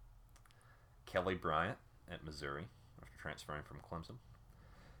 Kelly Bryant at Missouri after transferring from Clemson.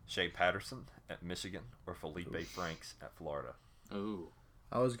 Shea Patterson at Michigan or Felipe Franks at Florida. Ooh.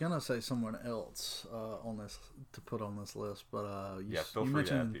 I was gonna say someone else on this to put on this list, but Feel free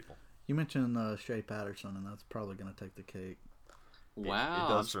to add people. you mentioned Shea Patterson, and that's probably gonna take the cake. Wow.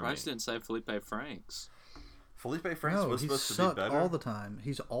 does I'm for surprised me. you didn't say Felipe Franks. Felipe Franks No, was he supposed to be sucked better. all the time.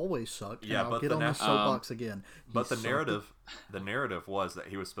 He's always sucked. Yeah, and I'll but get the on the na- soapbox again. But He the sucked. narrative was that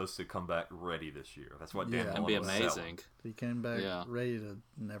he was supposed to come back ready this year. That's what Dan Yeah. Mullen That'd be was amazing. selling. He came back Yeah. ready to.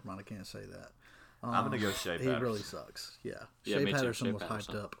 Never mind, I can't say that. I'm gonna go Shea He Patterson. really sucks. Yeah, Yeah, Shea me too, Patterson Shea was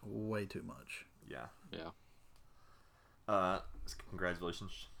Patterson. hyped up way too much. Yeah. Yeah.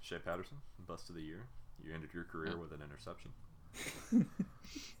 Congratulations, Shea Patterson, Bust of the Year. You ended your career with an interception.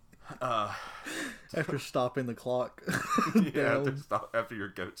 After stopping the clock. Yeah, down. after your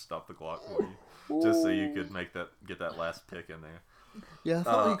goat stopped the clock for you, just so you could get that last pick in there. Yeah, I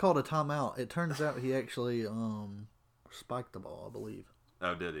thought he called a timeout. It turns out he actually spiked the ball, I believe.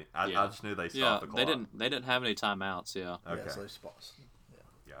 Oh, did he? I just knew they stopped Yeah, the clock. they didn't have any timeouts, yeah. Okay. Yeah, so he spots.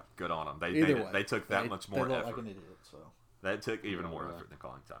 Yeah, good on them. Either way, They took that much more they look effort. like an idiot. So That took even more really. effort than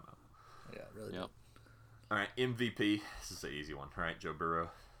calling timeout. yeah, really. Yep. All right, MVP. This is an easy one. All right, Joe Burrow.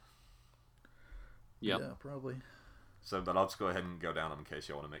 Yep. Yeah, probably. So, but I'll just go ahead and go down them in case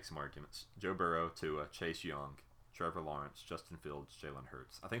y'all want to make some arguments. Joe Burrow, Tua, Chase Young, Trevor Lawrence, Justin Fields, Jalen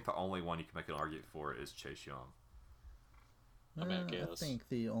Hurts. I think the only one you can make an argument for is Chase Young. I mean, I I guess. think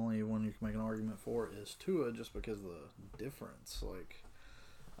the only one you can make an argument for is Tua, just because of the difference. Like,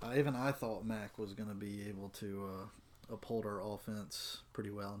 even I thought Mac was going to be able to uphold our offense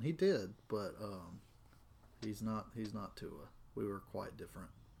pretty well, and he did. But he's not Tua. We were quite different.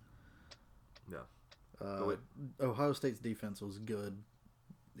 Yeah. Ohio State's defense was good,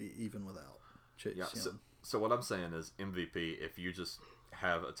 even without Chase Young. So what I'm saying is MVP. If you just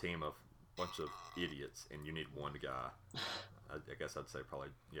have a team of a bunch of idiots and you need one guy, I guess I'd say probably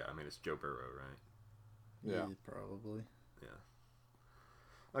it's Joe Burrow, right? Yeah. Probably.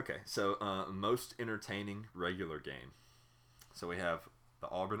 Yeah. Okay, so most entertaining regular game. So we have the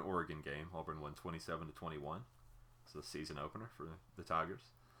Auburn-Oregon game. Auburn won 27-21. It's the season opener for the Tigers.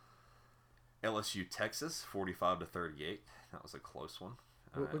 LSU-Texas, 45-38. That was a close one.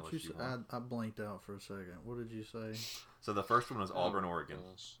 What you say? I blanked out for a second. What did you say? So the first one was Auburn-Oregon.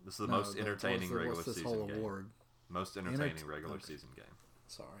 This is the most entertaining regular season game. Award? Most entertaining regular season game.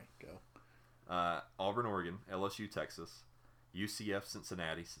 Sorry, go. Auburn-Oregon, LSU-Texas,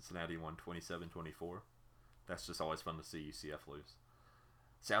 UCF-Cincinnati. Cincinnati won 27-24. That's just always fun to see UCF lose.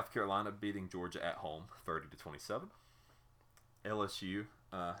 South Carolina beating Georgia at home, 30-27. LSU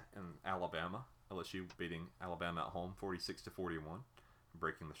and Alabama. LSU beating Alabama at home, 46-41,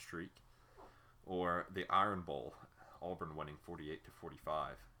 breaking the streak. Or the Iron Bowl, Auburn winning 48-45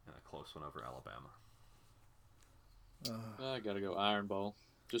 in a close one over Alabama. I gotta go Iron Bowl,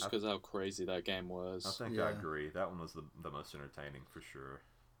 just because how crazy that game was. I think I agree. That one was the most entertaining for sure,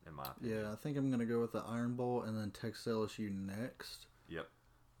 in my opinion. Yeah, I think I'm gonna go with the Iron Bowl and then Texas LSU next. Yep.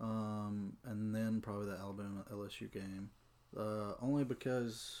 And then probably the Alabama LSU game. Only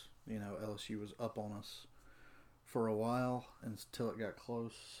because, LSU was up on us for a while until it got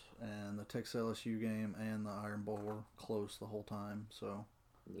close, and the Texas LSU game and the Iron Bowl were close the whole time, so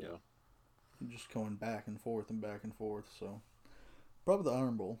yeah. Just going back and forth, so probably the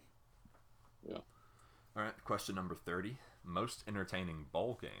Iron Bowl. Yeah. All right, question number 30. Most entertaining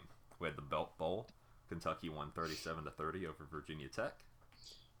bowl game. We had the Belk Bowl. Kentucky won 37-30 over Virginia Tech.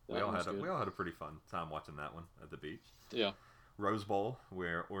 We all had a pretty fun time watching that one at the beach. Yeah. Rose Bowl,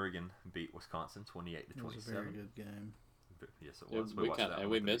 where Oregon beat Wisconsin 28-27. It was a very good game. Yes, it was.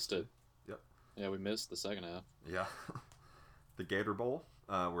 We missed it. Yep. Yeah, we missed the second half. Yeah. The Gator Bowl,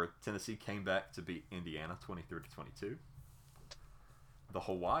 where Tennessee came back to beat Indiana 23-22. The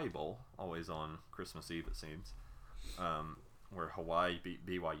Hawaii Bowl, always on Christmas Eve it seems, where Hawaii beat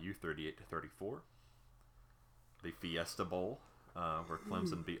BYU 38-34. The Fiesta Bowl, where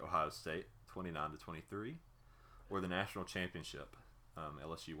Clemson beat Ohio State 29-23. Or the National Championship,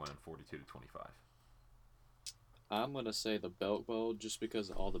 LSU winning 42-25. I'm going to say the Belk Bowl just because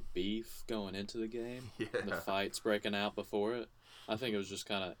of all the beef going into the game. Yeah. And the fights breaking out before it. I think it was just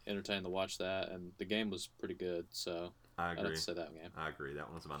kind of entertaining to watch that, and the game was pretty good, so I agree. I'd say that game. I agree. That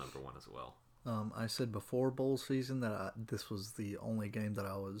one was my number one as well. I said before bowl season that this was the only game that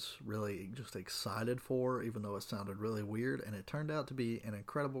I was really just excited for, even though it sounded really weird, and it turned out to be an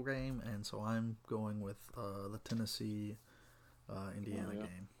incredible game, and so I'm going with the Tennessee Indiana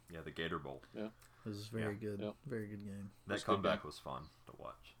game. Yeah, the Gator Bowl. Yeah. It was very good. Yeah. Very good game. That comeback was fun to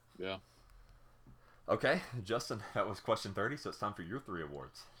watch. Yeah. Okay, Justin, that was question 30, so it's time for your 3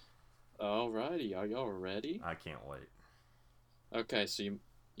 awards. Alrighty, are y'all ready? I can't wait. Okay, so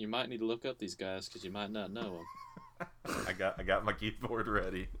you might need to look up these guys because you might not know them. I got my keyboard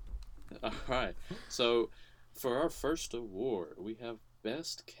ready. All right. So for our first award, we have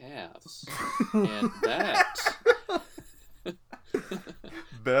Best Calves. And that...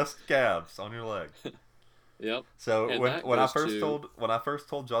 Best calves on your leg. Yep. So when I first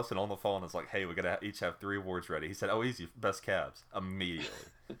told Justin on the phone, it's like, hey, we gotta each have 3 awards ready. He said, "Oh, easy, best calves." Immediately.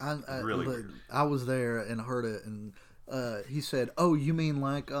 Really weird. I was there and heard it, and he said, "Oh, you mean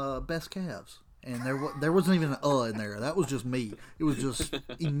like best calves?" And there wasn't even an in there. That was just me. It was just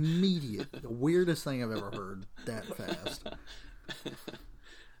immediate. The weirdest thing I've ever heard that fast.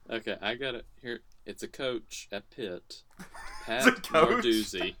 Okay, I got it here. It's a coach at Pitt. Pat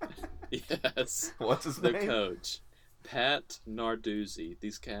Narduzzi. Yes. What's his name? The coach. Pat Narduzzi.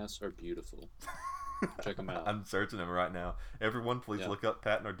 These casts are beautiful. Check them out. I'm searching them right now. Everyone, please look up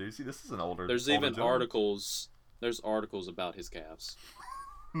Pat Narduzzi. This is an older. There's even gentleman. articles. There's articles about his calves.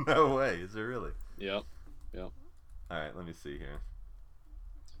 No way. Is there really? Yep. All right. Let me see here.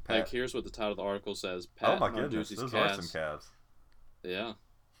 Like, here's what the title of the article says. Pat oh my goodness, those are some calves. Yeah.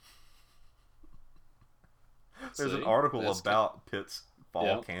 There's an article about Pitt's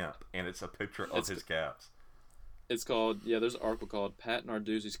fall camp, and it's a picture of his calves. It's called, there's an article called Pat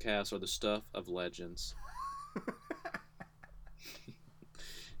Narduzzi's calves are the stuff of legends.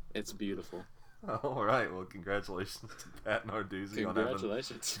 It's beautiful. All right, well, congratulations to Pat Narduzzi on having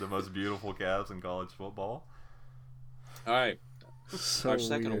the most beautiful calves in college football. All right. So our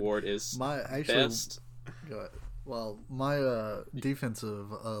second award is best. Well, my defensive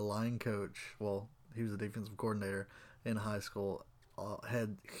line coach, he was a defensive coordinator in high school,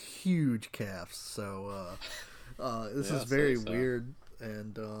 had huge calves. So this Yeah, is very so. weird.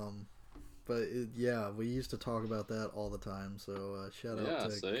 And but we used to talk about that all the time. So shout out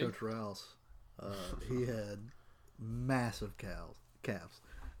to Coach Rouse. He had massive calves.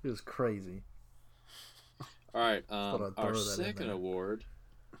 It was crazy. All right, our second award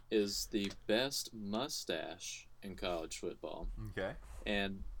is the best mustache in college football. Okay.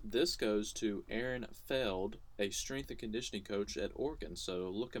 And this goes to Aaron Feld, a strength and conditioning coach at Oregon. So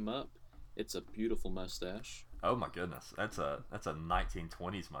look him up. It's a beautiful mustache. Oh my goodness, that's a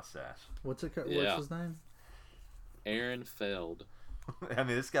 1920s mustache. What's his name? Aaron Feld. I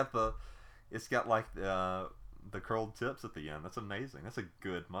mean, it's got like the curled tips at the end. That's amazing. That's a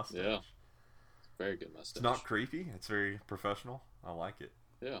good mustache. Yeah, very good mustache. It's not creepy. It's very professional. I like it.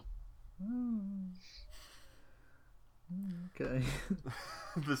 Yeah. Okay.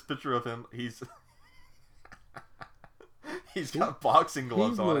 This picture of him, he's got boxing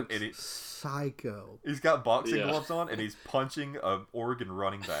gloves on, and psycho. He's got boxing gloves on, and he's punching an Oregon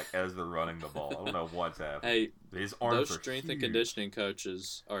running back as they're running the ball. I don't know what's happening. Hey, his arms those are strength huge. and conditioning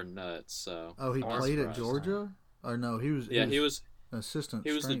coaches are nuts. So. Oh, he played at Georgia? Or no, he was. Yeah, he was an assistant.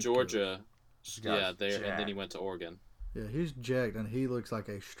 He was the Georgia. Coach. There, and then he went to Oregon. Yeah, he's jacked, and he looks like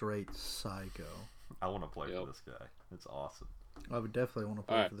a straight psycho. I want to play for this guy. It's awesome. I would definitely want to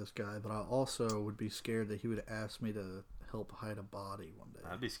play for this guy, but I also would be scared that he would ask me to help hide a body one day.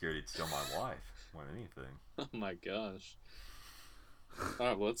 I'd be scared he'd steal my wife more than anything. Oh my gosh. All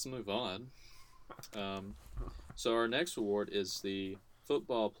right, well, let's move on. So our next award is the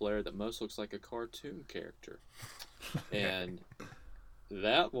football player that most looks like a cartoon character. And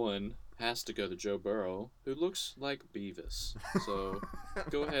that one has to go to Joe Burrow, who looks like Beavis. So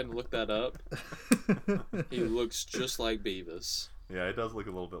go ahead and look that up. He looks just like Beavis. Yeah, it does look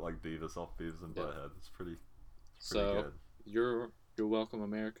a little bit like Beavis off Beavis and Butthead. It's pretty good. You're welcome,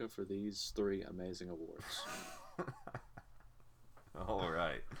 America, for these 3 amazing awards. All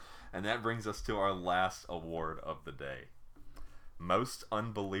right. And that brings us to our last award of the day. Most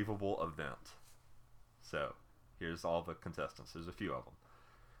unbelievable event. So, here's all the contestants. There's a few of them.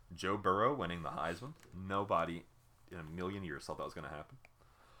 Joe Burrow winning the Heisman. Nobody in a million years thought that was going to happen.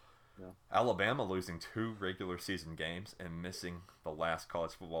 Yeah. Alabama losing 2 regular season games and missing the last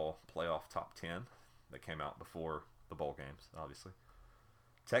college football playoff top 10 that came out before the bowl games, obviously.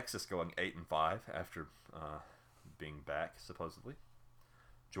 Texas going 8-5 after being back, supposedly.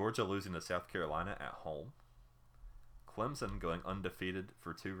 Georgia losing to South Carolina at home. Clemson going undefeated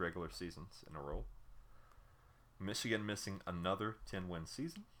for 2 regular seasons in a row. Michigan missing another 10-win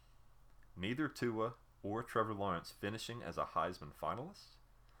season. Neither Tua or Trevor Lawrence finishing as a Heisman finalist.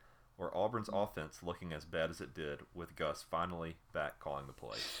 Or Auburn's offense looking as bad as it did with Gus finally back calling the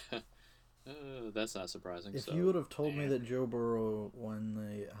play. That's not surprising. If you would have told me that Joe Burrow won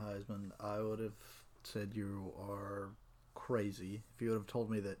the Heisman, I would have said you are crazy. If you would have told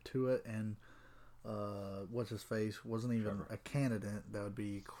me that Tua and what's-his-face wasn't even a candidate, that would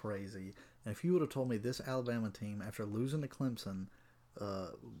be crazy. And if you would have told me this Alabama team, after losing to Clemson,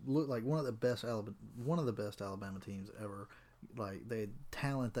 looked like one of the best Alabama teams ever, like the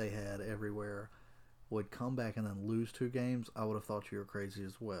talent they had everywhere, would come back and then lose 2 games, I would have thought you were crazy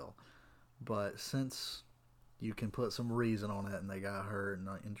as well. But since you can put some reason on it and they got hurt and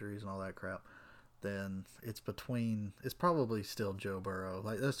injuries and all that crap, then it's probably still Joe Burrow.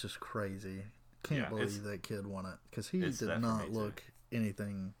 Like, that's just crazy. Can't believe that kid won it, because he did not look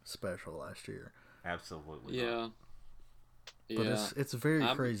anything special last year. Absolutely. Yeah. But it's very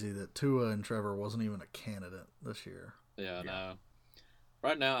crazy that Tua and Trevor wasn't even a candidate this year. Yeah, no.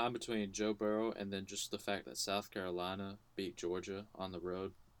 Right now, I'm between Joe Burrow and then just the fact that South Carolina beat Georgia on the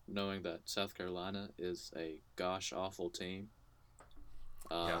road, knowing that South Carolina is a gosh-awful team.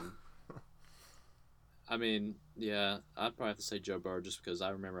 I mean, yeah, I'd probably have to say Joe Burrow just because I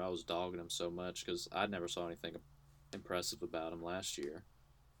remember I was dogging him so much because I never saw anything impressive about him last year.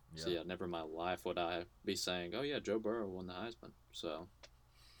 Yeah. So, yeah, never in my life would I be saying, oh, yeah, Joe Burrow won the Heisman. So.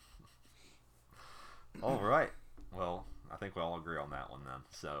 All right. Well, I think we all agree on that one then.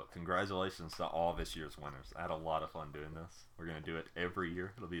 So, congratulations to all this year's winners. I had a lot of fun doing this. We're going to do it every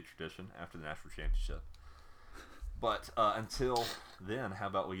year. It'll be a tradition after the national championship. But until then, how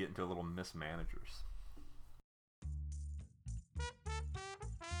about we get into a little mismanagers?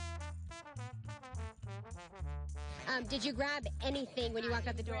 Did you grab anything when you walked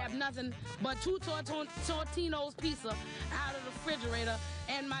out the door? I grabbed nothing but 2 Tortino's pizza out of the refrigerator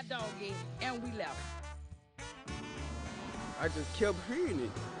and my doggy, and we left. I just kept hearing it.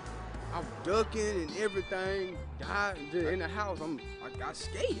 I was ducking and everything. Died in the house. I got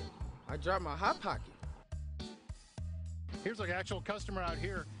scared. I dropped my hot pocket. Here's an actual customer out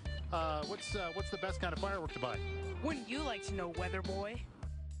here. What's the best kind of firework to buy? Wouldn't you like to know, Weather Boy?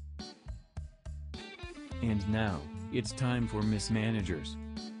 And now, it's time for Mismanagers.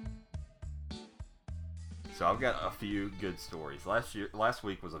 So I've got a few good stories. Last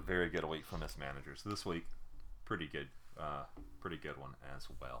week was a very good week for Mismanagers. This week, pretty good one as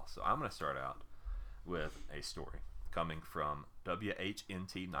well. So I'm going to start out with a story coming from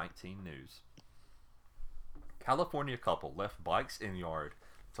WHNT 19 News. California couple left bikes in yard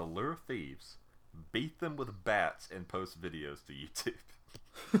to lure thieves, beat them with bats, and post videos to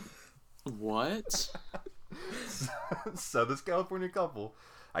YouTube. What? So this California couple,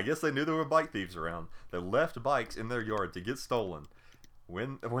 I guess they knew there were bike thieves around. They left bikes in their yard to get stolen.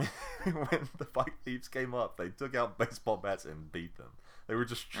 When the bike thieves came up, they took out baseball bats and beat them. They were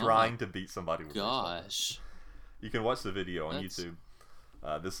just trying to beat somebody with baseball bats. You can watch the video on YouTube.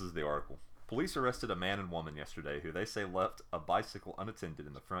 This is the article. Police arrested a man and woman yesterday who they say left a bicycle unattended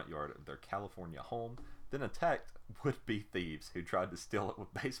in the front yard of their California home, then attacked would-be thieves who tried to steal it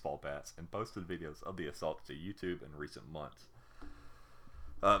with baseball bats and posted videos of the assault to YouTube in recent months.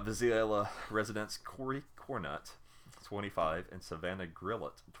 Viziela residents Corey Cornut, 25, and Savannah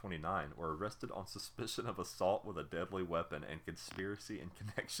Grillett, 29, were arrested on suspicion of assault with a deadly weapon and conspiracy in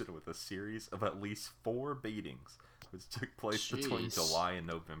connection with a series of at least 4 beatings, which took place between July and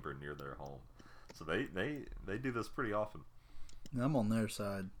November near their home. So they do this pretty often. I'm on their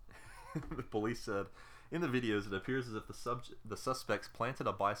side. The police said, in the videos, it appears as if the suspects planted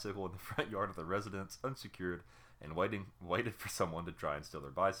a bicycle in the front yard of the residence unsecured and waited for someone to try and steal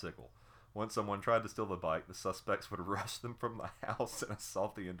their bicycle. Once someone tried to steal the bike, the suspects would rush them from the house and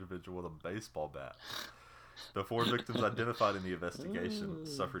assault the individual with a baseball bat. The 4 victims identified in the investigation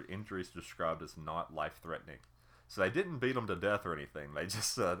suffered injuries described as not life-threatening. So they didn't beat them to death or anything. They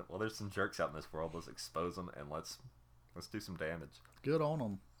just said, well, there's some jerks out in this world. Let's expose them and let's do some damage. Good on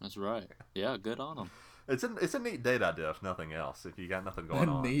them. That's right. Yeah, good on them. It's a neat date idea, if nothing else. If you got nothing going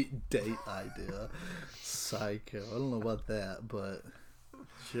on. A neat date idea. Psycho. I don't know about that, but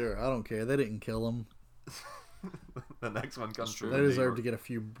sure, I don't care. They didn't kill him. The next one comes through. They deserve to get a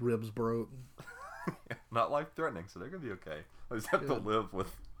few ribs broke. Not life-threatening, so they're gonna be okay. They just have to live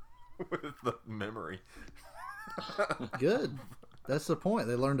with the memory. Good. That's the point.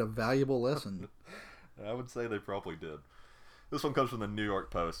 They learned a valuable lesson. I would say they probably did. This one comes from the New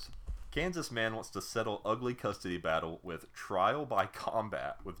York Post. Kansas man wants to settle ugly custody battle with trial by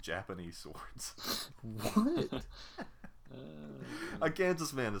combat with Japanese swords. What? A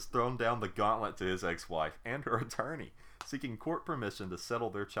Kansas man has thrown down the gauntlet to his ex-wife and her attorney, seeking court permission to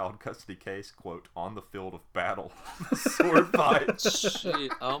settle their child custody case, quote, on the field of battle. Sword fight.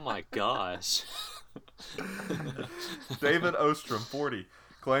 Shit. Oh my gosh. David Ostrom, 40,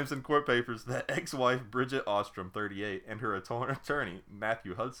 claims in court papers that ex-wife Bridget Ostrom, 38, and her attorney,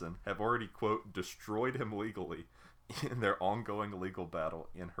 Matthew Hudson, have already, quote, destroyed him legally in their ongoing legal battle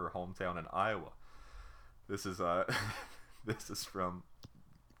in her hometown in Iowa. This is from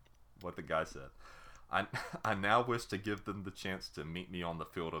what the guy said. I now wish to give them the chance to meet me on the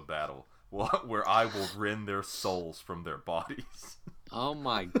field of battle, where I will rend their souls from their bodies. Oh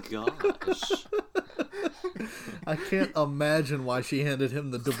my gosh. I can't imagine why she handed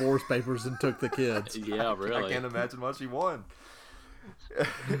him the divorce papers and took the kids. Yeah, really. I can't imagine why she won.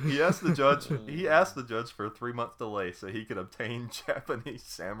 He asked the judge for a 3-month delay so he could obtain Japanese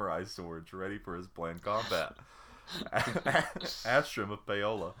samurai swords ready for his planned combat. Astrom of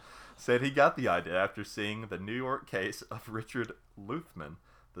Paola said he got the idea after seeing the New York case of Richard Luthman,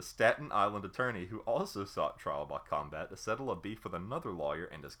 the Staten Island attorney who also sought trial by combat to settle a beef with another lawyer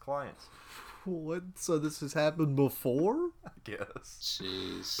and his clients. What? So this has happened before? I guess.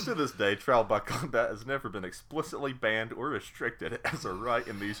 Jeez. To this day, trial by combat has never been explicitly banned or restricted as a right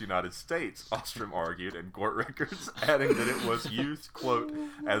in these United States, Ostrom argued in court records, adding that it was used, quote,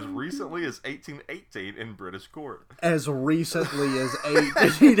 as recently as 1818 in British court. As recently as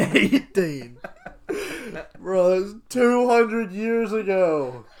 1818. Bro, that's 200 years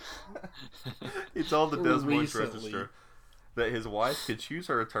ago. He told the Des Moines Register that his wife could choose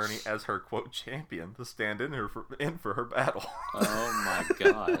her attorney as her, quote, champion to stand in for her battle. Oh my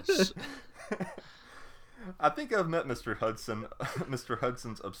gosh. I think I've met Mr.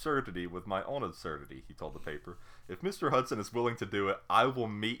 Hudson's absurdity with my own absurdity, he told the paper. If Mr. Hudson is willing to do it, I will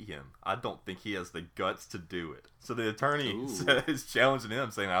meet him. I don't think he has the guts to do it. So the attorney is challenging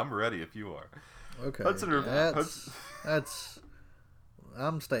him, saying, I'm ready if you are. Okay. Hudson, that's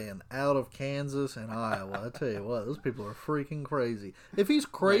I'm staying out of Kansas and Iowa. I tell you what, those people are freaking crazy. If he's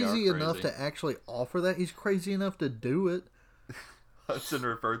crazy enough to actually offer that, he's crazy enough to do it. Hudson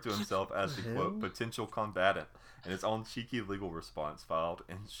referred to himself as the, quote, potential combatant in its own cheeky legal response filed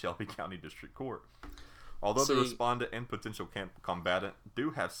in Shelby County District Court. Although the respondent and potential combatant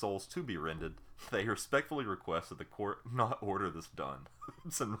do have souls to be rended, they respectfully request that the court not order this done,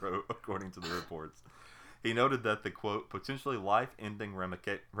 Hudson wrote, according to the reports. He noted that the, quote, potentially life-ending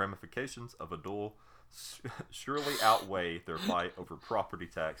ramifications of a duel surely outweigh their fight over property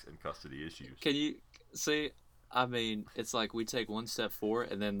tax and custody issues. Can you see? I mean, it's like we take one step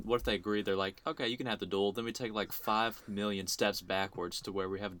forward, and then what if they agree? They're like, okay, you can have the duel. Then we take like 5 million steps backwards to where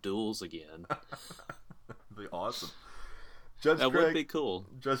we have duels again. That'd be awesome. Would be cool.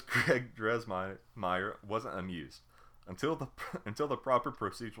 Judge Greg Dresmeyer wasn't amused. Until the proper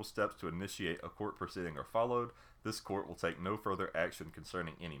procedural steps to initiate a court proceeding are followed, this court will take no further action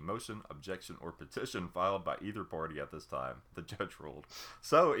concerning any motion, objection, or petition filed by either party at this time, the judge ruled.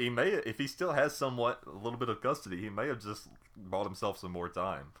 So he may, if he still has a little bit of custody, he may have just bought himself some more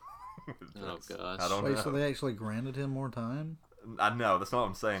time. Oh gosh! I don't know. So they actually granted him more time? I know, that's not what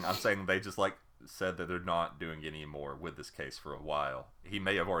I'm saying. I'm saying they just said that they're not doing any more with this case for a while. He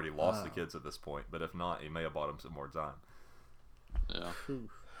may have already lost the kids at this point, but if not, he may have bought him some more time. Yeah.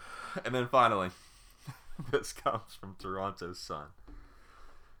 And then finally, this comes from Toronto's Sun.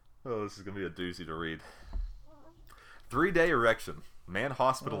 Oh, this is going to be a doozy to read. 3-day erection. Man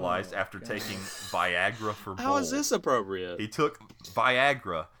hospitalized after taking Viagra for bulls. How is this appropriate? He took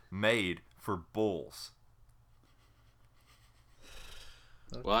Viagra made for bulls.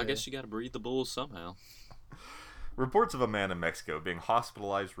 Okay. Well, I guess you got to breed the bulls somehow. Reports of a man in Mexico being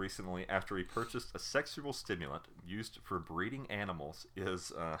hospitalized recently after he purchased a sexual stimulant used for breeding animals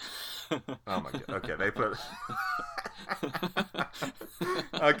is, oh my god, okay, they put,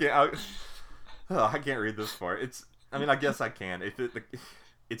 I can't read this far. I guess I can.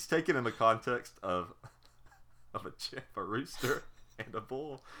 It's taken in the context of a rooster and a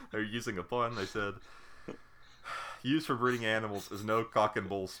bull. They're using a pun. They said, used for breeding animals is no cock and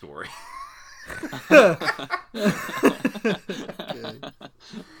bull story.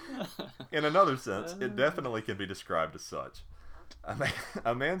 In another sense, it definitely can be described as such.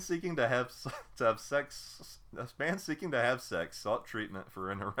 A man seeking to have sex sought treatment for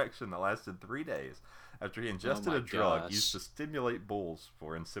an erection that lasted 3 days after he ingested a drug used to stimulate bulls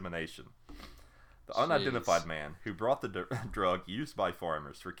for insemination. The unidentified man who brought the drug used by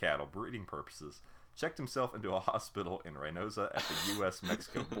farmers for cattle breeding purposes checked himself into a hospital in Reynosa at the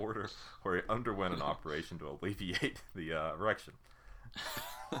U.S.-Mexico border, where he underwent an operation to alleviate the erection.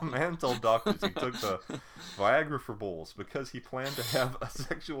 The man told doctors he took the Viagra for bulls because he planned to have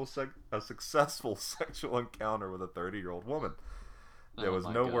a successful sexual encounter with a 30-year-old woman. There was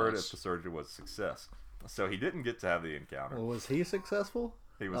no word if the surgery was a success, so he didn't get to have the encounter. Well, was he successful?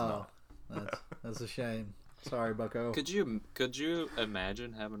 He was not. That's a shame. Sorry, Bucko. Could you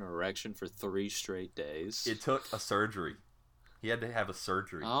imagine having an erection for 3 straight days? It took a surgery. He had to have a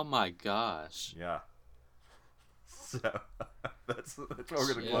surgery. Oh my gosh. Yeah. So that's what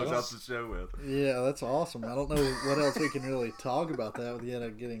we're gonna close out the show with. Yeah, that's awesome. I don't know what else we can really talk about that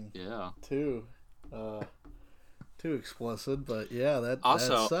without getting too explicit. But yeah, that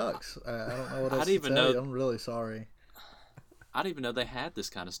sucks. I don't know what else to tell you. I'm really sorry. I didn't even know they had this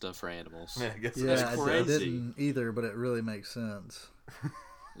kind of stuff for animals. Yeah, I guess that's crazy. I didn't either, but it really makes sense.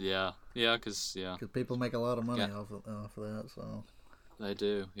 Yeah, because people make a lot of money off of that, so they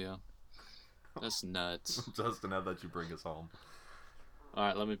do. Yeah, that's nuts. Justin, how about you bring us home? All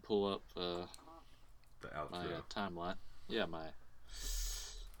right, let me pull up the outro. My timeline. Yeah, my.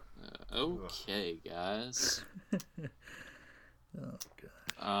 Okay, guys. Oh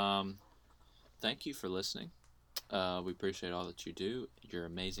god. Thank you for listening. We appreciate all that you do. You're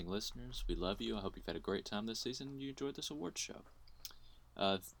amazing listeners. We love you. I hope you've had a great time this season and you enjoyed this awards show.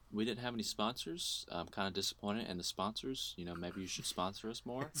 We didn't have any sponsors. I'm kind of disappointed in the sponsors. Maybe you should sponsor us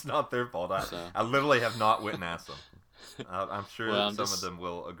more. It's not their fault. I literally have not went and asked them. I'm sure some of them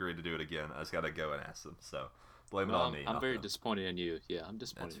will agree to do it again. I just got to go and ask them. So blame it on me. I'm very disappointed in you. Yeah, I'm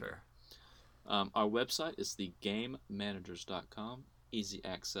disappointed. That's fair. Our website is thegamemanagers.com. Easy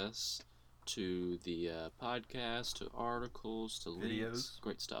access to the podcast, to articles, to links.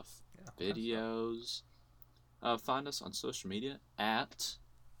 Great stuff. Yeah, videos. Find us on social media at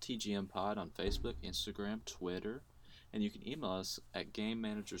TGMPod on Facebook, Instagram, Twitter. And you can email us at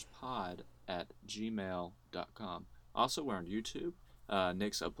gamemanagerspod@gmail.com. Also, we're on YouTube.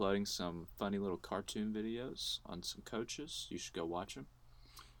 Nick's uploading some funny little cartoon videos on some coaches. You should go watch them.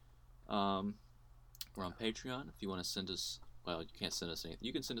 We're on Patreon. If you want to send us... Well, you can't send us anything.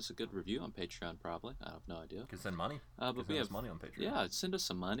 You can send us a good review on Patreon, probably. I have no idea. You can send money. But we have money on Patreon. Yeah, send us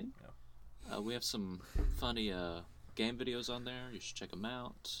some money. Yeah. We have some funny game videos on there. You should check them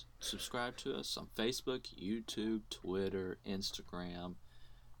out. subscribe to us on Facebook, YouTube, Twitter, Instagram.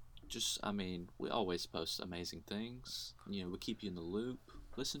 We always post amazing things. We keep you in the loop.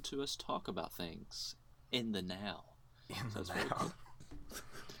 Listen to us talk about things in the now.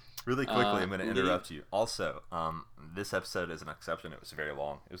 Really quickly, I'm going to interrupt you. Also, this episode is an exception. It was very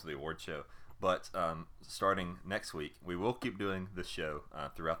long. It was the award show. But starting next week, we will keep doing this show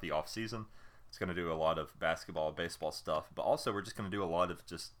throughout the off season. It's going to do a lot of basketball, baseball stuff, but also we're just going to do a lot of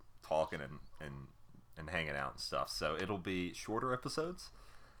just talking and hanging out and stuff. So it'll be shorter episodes,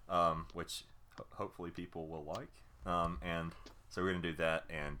 which hopefully people will like. And so we're going to do that,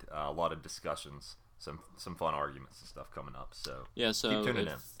 and a lot of discussions, some fun arguments and stuff coming up. So yeah, so keep tuning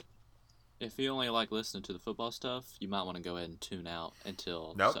in. If you only like listening to the football stuff, you might want to go ahead and tune out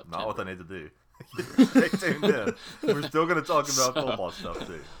until Nope, September. not what I need to do. Stay tuned in. We're still going to talk about football stuff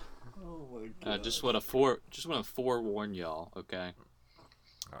too. Oh my god! Just want to forewarn y'all. Okay.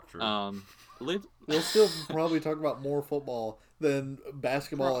 Not true. We'll still probably talk about more football than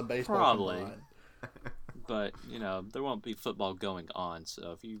basketball and baseball probably. combined. But there won't be football going on.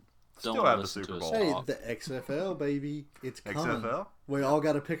 So if you don't Still have the listen Super to Bowl. us Hey, talk, the XFL, baby, it's coming. XFL? We all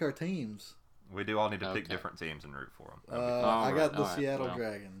got to pick our teams. We do all need to pick Okay. different teams and root for them. I got the all right, Seattle well.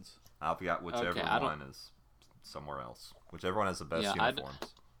 Dragons. I've got whichever one is somewhere else. Whichever one has the best uniforms.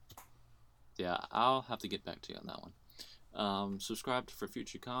 Yeah, I'll have to get back to you on that one. Subscribe for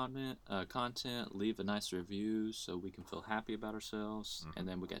future content. Leave a nice review so we can feel happy about ourselves. And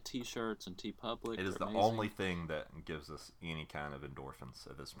then we got T-shirts and TeePublic. It is the only thing that gives us any kind of endorphins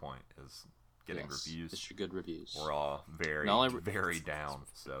at this point is getting reviews. It's your good reviews. We're all very down.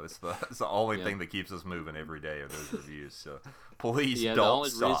 So it's the only thing that keeps us moving every day of those reviews. So please don't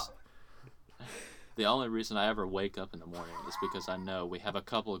stop. The only reason I ever wake up in the morning is because I know we have a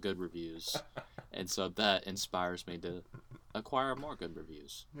couple of good reviews, and so that inspires me to acquire more good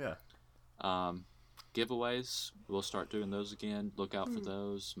reviews. Yeah. Giveaways, we'll start doing those again. Look out for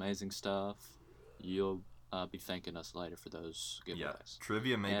those. Amazing stuff. You'll be thanking us later for those giveaways. Yeah.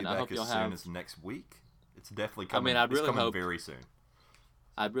 Trivia may be back as soon as next week. It's definitely coming. I'd really hope very soon.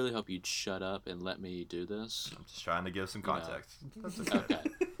 I'd really hope you'd shut up and let me do this. I'm just trying to give some context. That's okay. Okay.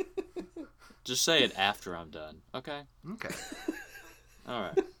 Just say it after I'm done, okay? Okay. All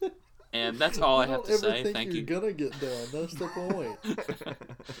right. And that's all I have to say. Thank you. You're gonna get done. That's the point.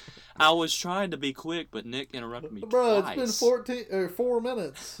 I was trying to be quick, but Nick interrupted me Bro, twice. it's been 4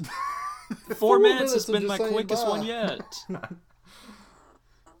 minutes. 4 minutes has been my quickest one yet.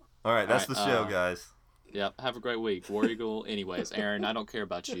 All right, that's the show, guys. Yep. Have a great week, War Eagle. Anyways, Aaron, I don't care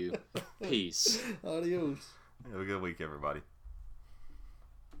about you. Peace. Adios. Have a good week, everybody.